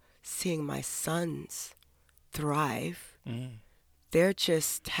love seeing my sons thrive. They're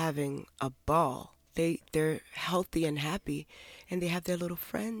just having a ball. They're healthy and happy, and they have their little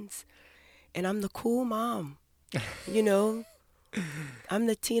friends. And I'm the cool mom, you know. I'm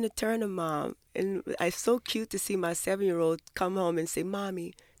the Tina Turner mom. And it's so cute to see my 7-year-old come home and say,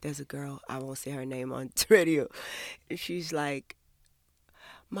 Mommy, there's a girl, I won't say her name on radio. And she's like,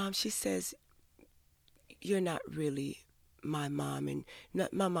 Mom, she says, you're not really my mom, and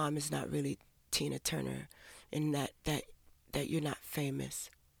my mom is not really Tina Turner, and that you're not famous.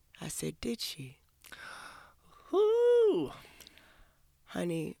 I said, did she? Ooh.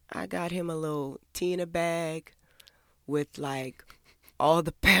 Honey, I got him a little Tina bag with like all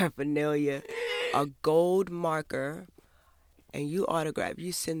the paraphernalia, a gold marker, and you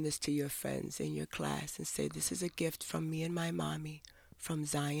send this to your friends in your class and say, this is a gift from me and my mommy, from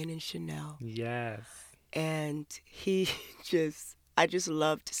Zion and Chanel. Yes. And I just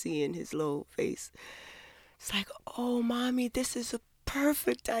loved seeing his little face. It's like, oh, Mommy, this is a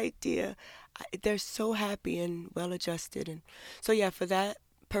perfect idea. They're so happy and well-adjusted. And so, yeah, for that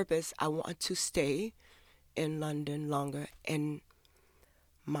purpose, I want to stay in London longer. And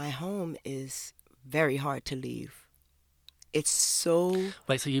my home is very hard to leave. It's so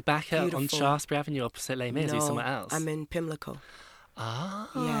Wait, so you back out on beautiful. Shaftesbury Avenue opposite Les Mis? No, Or somewhere else? I'm in Pimlico. Ah.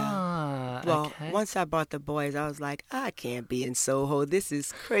 Yeah. Well, okay. once I bought the boys, I was like, I can't be in Soho. This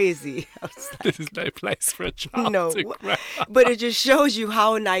is crazy. I was like, This is no place for a child no. to grow up. But it just shows you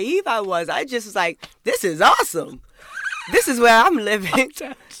how naive I was. I just was like, this is awesome. This is where I'm living.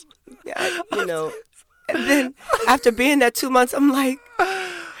 You know. And then after being there 2 months, I'm like,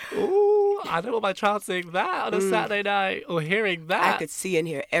 Ooh, I don't want my child seeing that on a Saturday night or hearing that. I could see and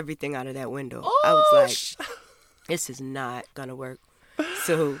hear everything out of that window. Oh, I was like, this is not going to work.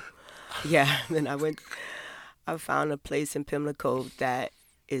 So, yeah, then I found a place in Pimlico that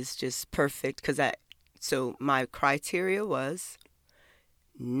is just perfect so my criteria was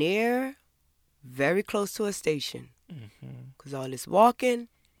near, very close to a station. Because all this walking,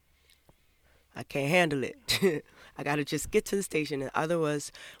 I can't handle it. I got to just get to the station. And the other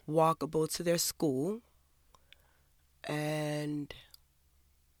was walkable to their school and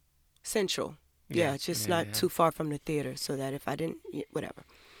central. Yeah, just not too far from the theater so that if I didn't, whatever.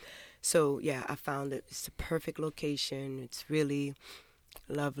 So, yeah, I found that it's the perfect location. It's really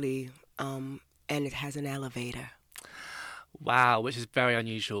lovely, and it has an elevator. Wow, which is very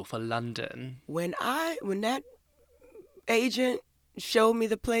unusual for London. When that agent showed me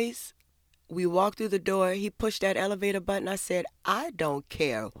the place, we walked through the door, he pushed that elevator button. I said, I don't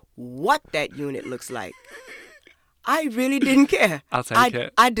care what that unit looks like. I really didn't care. I'll take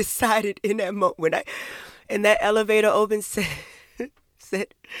it. I decided in that moment and that elevator opened, said,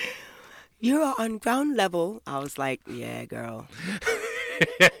 you're on ground level. I was like, yeah, girl.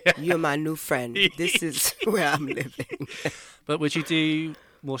 You're my new friend. This is where I'm living. But would you do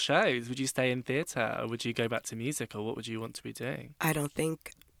more shows? Would you stay in theatre? Or would you go back to music? Or what would you want to be doing? I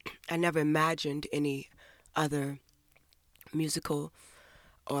never imagined any other musical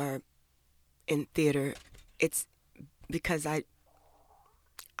or in theater. It's because I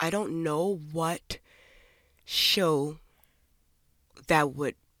don't know what show that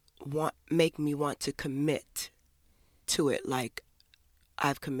would make me want to commit to it like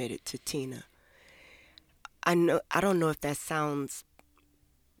I've committed to Tina. I don't know if that sounds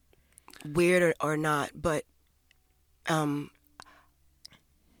weird or not, but I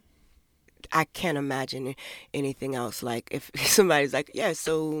can't imagine anything else. Like if somebody's like, yeah,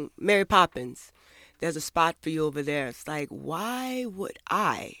 so Mary Poppins, there's a spot for you over there. It's like, why would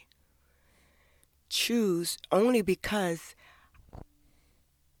I choose only because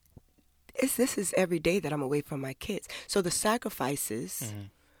this is every day that I'm away from my kids. So the sacrifices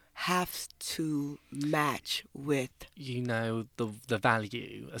have to match with You know the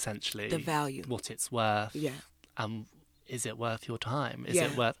value, essentially. the value. What it's worth. Yeah. Is it worth your time? Is Yeah.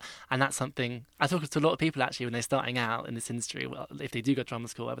 it worth... And that's something... I talk to a lot of people, actually, when they're starting out in this industry. Well, if they do go to drama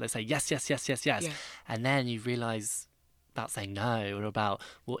school, whatever, they say, yes, yes, yes, yes, yes. Yeah. And then you realise about saying no, or about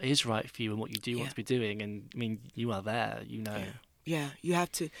what is right for you and what you do want to be doing. And, I mean, you are there, you know. Yeah, you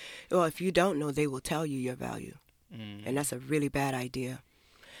have to. Well, if you don't know, they will tell you your value. And that's a really bad idea,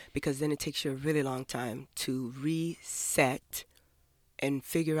 because then it takes you a really long time to reset and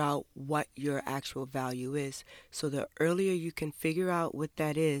figure out what your actual value is. So the earlier you can figure out what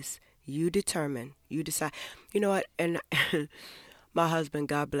that is, you decide. You know what? And my husband,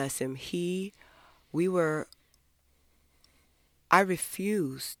 God bless him, I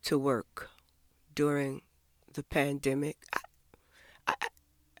refused to work during the pandemic.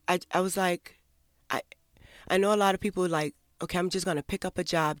 I was like, I know a lot of people like, okay, I'm just going to pick up a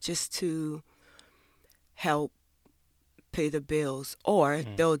job just to help pay the bills. Or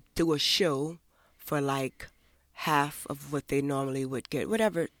they'll do a show for like half of what they normally would get,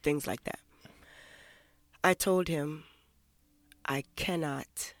 whatever, things like that. I told him, I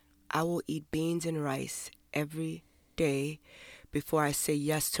cannot. I will eat beans and rice every day before I say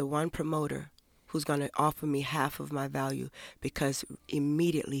yes to one promoter who's going to offer me half of my value, because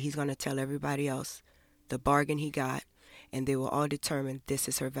immediately he's going to tell everybody else the bargain he got, and they will all determine this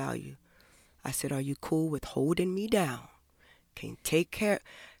is her value. I said, are you cool with holding me down? Can take care,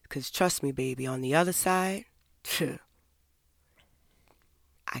 because trust me, baby, on the other side,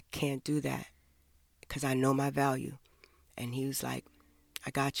 I can't do that because I know my value. And he was like,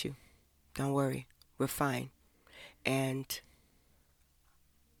 I got you. Don't worry. We're fine. And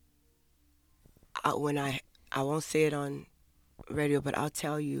I won't say it on radio, but I'll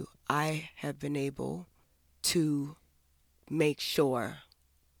tell you, I have been able to make sure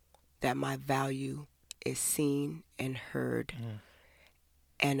that my value is seen and heard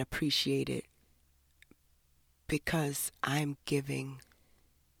and appreciated, because I'm giving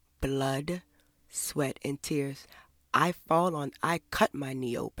blood, sweat, and tears. I cut my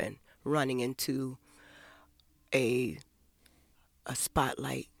knee open running into a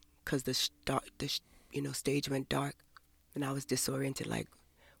spotlight because the stage went dark, and I was disoriented, like,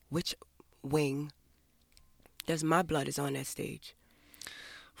 which wing? There's my blood is on that stage.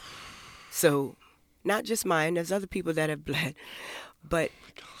 So, not just mine. There's other people that have bled, but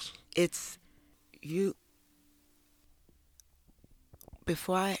it's you.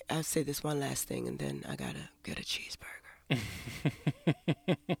 Before I'll say this one last thing, and then I gotta get a cheeseburger.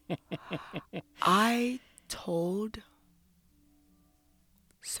 I told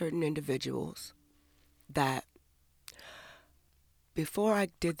certain individuals that before I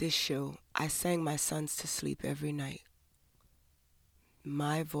did this show, I sang my sons to sleep every night.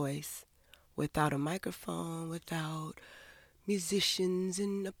 My voice, without a microphone, without musicians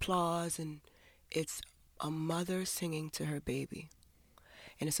and applause, and it's a mother singing to her baby.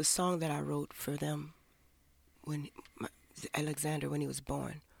 And it's a song that I wrote for them when Alexander, when he was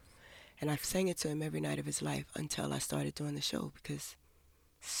born. And I sang it to him every night of his life until I started doing the show, because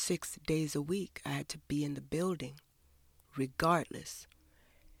 6 days a week I had to be in the building regardless.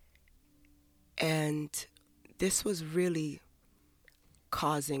 And this was really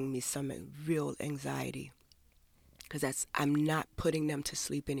causing me some real anxiety, because I'm not putting them to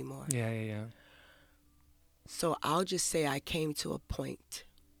sleep anymore. Yeah. So I'll just say I came to a point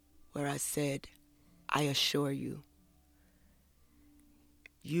where I said, I assure you,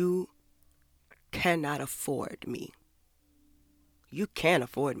 you cannot afford me. You can't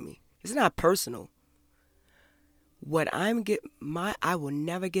afford me. It's not personal. What I will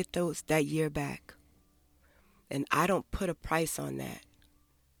never get that year back. And I don't put a price on that.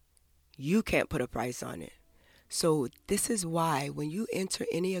 You can't put a price on it. So this is why when you enter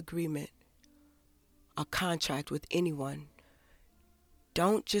any agreement, a contract with anyone,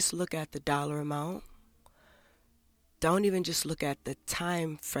 don't just look at the dollar amount. Don't even just look at the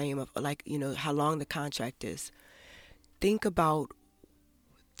time frame of, like, how long the contract is. Think about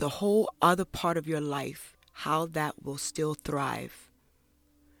the whole other part of your life, how that will still thrive,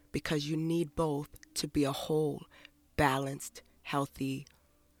 because you need both to be a whole, balanced, healthy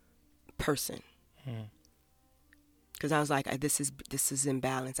person. Because I was like, this is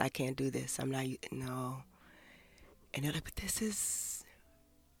imbalance. I can't do this. I'm not, no. And they're like, but this is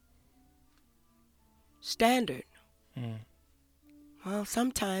standard. Well,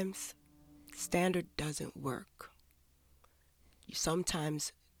 sometimes standard doesn't work.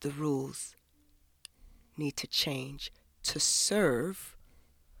 Sometimes the rules need to change to serve.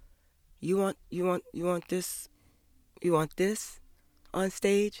 You want this? You want this on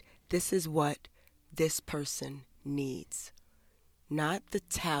stage? This is what this person needs. Not the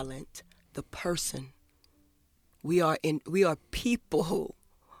talent, the person. We are people.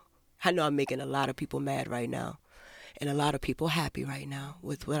 I know I'm making a lot of people mad right now and a lot of people happy right now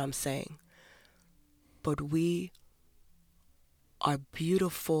with what I'm saying. But we are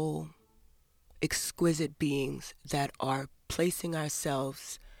beautiful, exquisite beings that are placing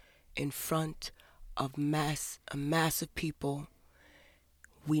ourselves in front of a mass of people.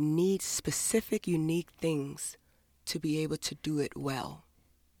 We need specific, unique things to be able to do it well.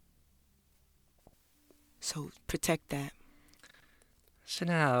 So protect that.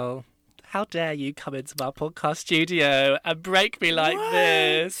 Chanel, how dare you come into my podcast studio and break me like What?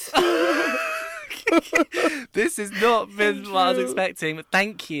 this? This has not been what I was expecting, but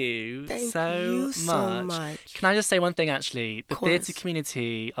thank you Thank so you so much. Can I just say one thing, actually? The Of course. theatre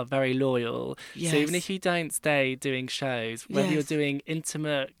community are very loyal. So even Yes. if you don't stay doing shows, whether you're Yes. doing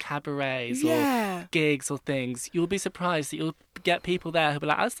intimate cabarets Yeah. or gigs or things, you'll be surprised that you'll get people there who'll be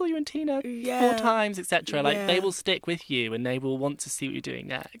like, I saw you in Tina 4 Yeah. times, etc. Like, they Yeah. will stick with you and they will want to see what you're doing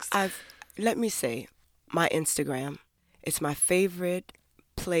next. Let me say, my Instagram, it's my favorite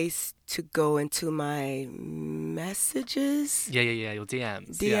place to go into my messages, Yeah, your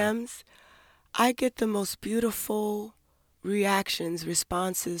DMs. DMs. I get the most beautiful reactions,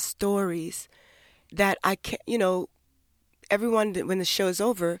 responses, stories that I can't, everyone, when the show's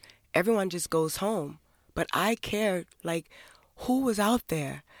over, everyone just goes home. But I care, like, who was out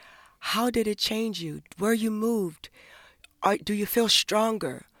there? How did it change you? Were you moved? Do you feel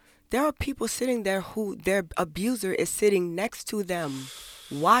stronger? There are people sitting there who their abuser is sitting next to them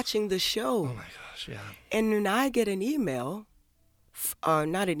watching the show. Oh my gosh, yeah. And when I get an email,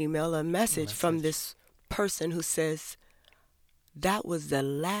 not an email, a message from this person who says, that was the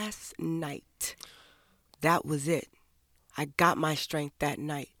last night. That was it. I got my strength that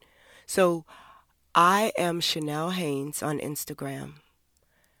night. So I am Chanel Haynes on Instagram.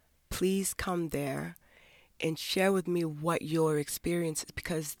 Please come there and share with me what your experience is,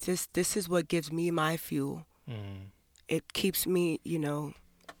 because this is what gives me my fuel. It keeps me,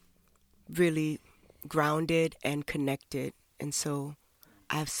 really grounded and connected. And so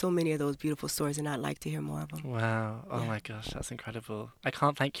I have so many of those beautiful stories, and I'd like to hear more of them. Wow. Oh Yeah. my gosh, that's incredible. I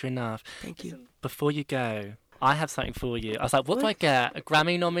can't thank you enough. Thank you. Before you go, I have something for you. I was like, what do I get? A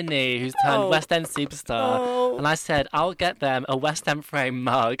Grammy nominee who's turned West End superstar. Oh. And I said, I'll get them a West End frame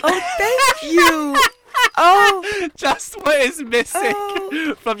mug. Oh, thank you. Oh, Just what is missing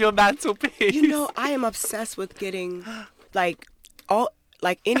Oh. from your mantelpiece. I am obsessed with getting,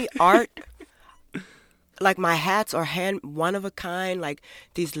 any art. Like my hats are one of a kind, like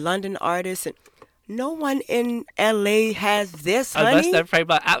these London artists, and no one in LA has this, a honey. West End frame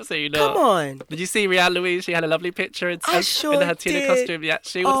mug, absolutely not. Come on. Did you see Rihanna Louise? She had a lovely picture in I sure her Tina did. costume. Yeah,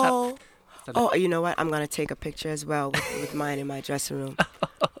 she was. Oh, you know what? I'm going to take a picture as well with mine in my dressing room.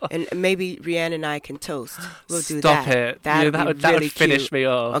 And maybe Rihanna and I can toast. We'll do Stop that. it. That'd that be would really finish cute. me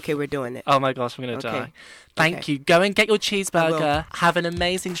off. Okay, we're doing it. Oh my gosh, I'm going to Okay. die. Thank Okay. you. Go and get your I will. cheeseburger. Have an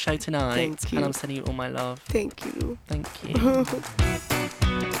amazing show tonight. Thank you. And I'm sending you all my love. Thank you. Thank you.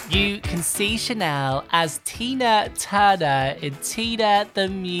 You can see Chanel as Tina Turner in Tina the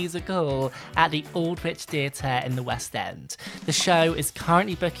Musical at the Aldwych Theatre in the West End. The show is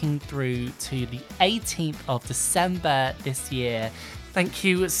currently booking through to the 18th of December this year. Thank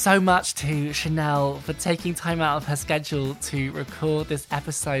you so much to Chanel for taking time out of her schedule to record this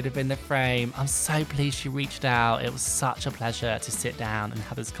episode of In the Frame. I'm so pleased she reached out. It was such a pleasure to sit down and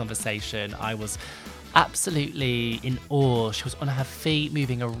have this conversation. I was absolutely in awe. She was on her feet,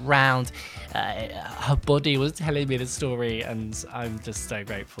 moving around. Her body was telling me the story, and I'm just so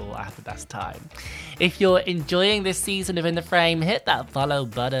grateful. I had the best time. If you're enjoying this season of In the Frame, hit that follow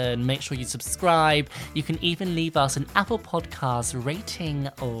button. Make sure you subscribe. You can even leave us an Apple Podcast rating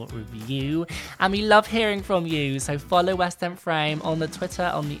or review. And we love hearing from you. So follow West End Frame on the Twitter,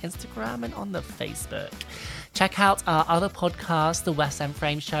 on the Instagram, and on the Facebook. Check out our other podcast, The West End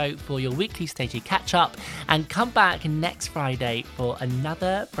Frame Show, for your weekly stagey catch-up, and come back next Friday for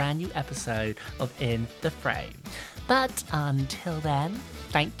another brand new episode of In the Frame. But until then,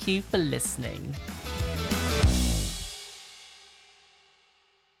 thank you for listening.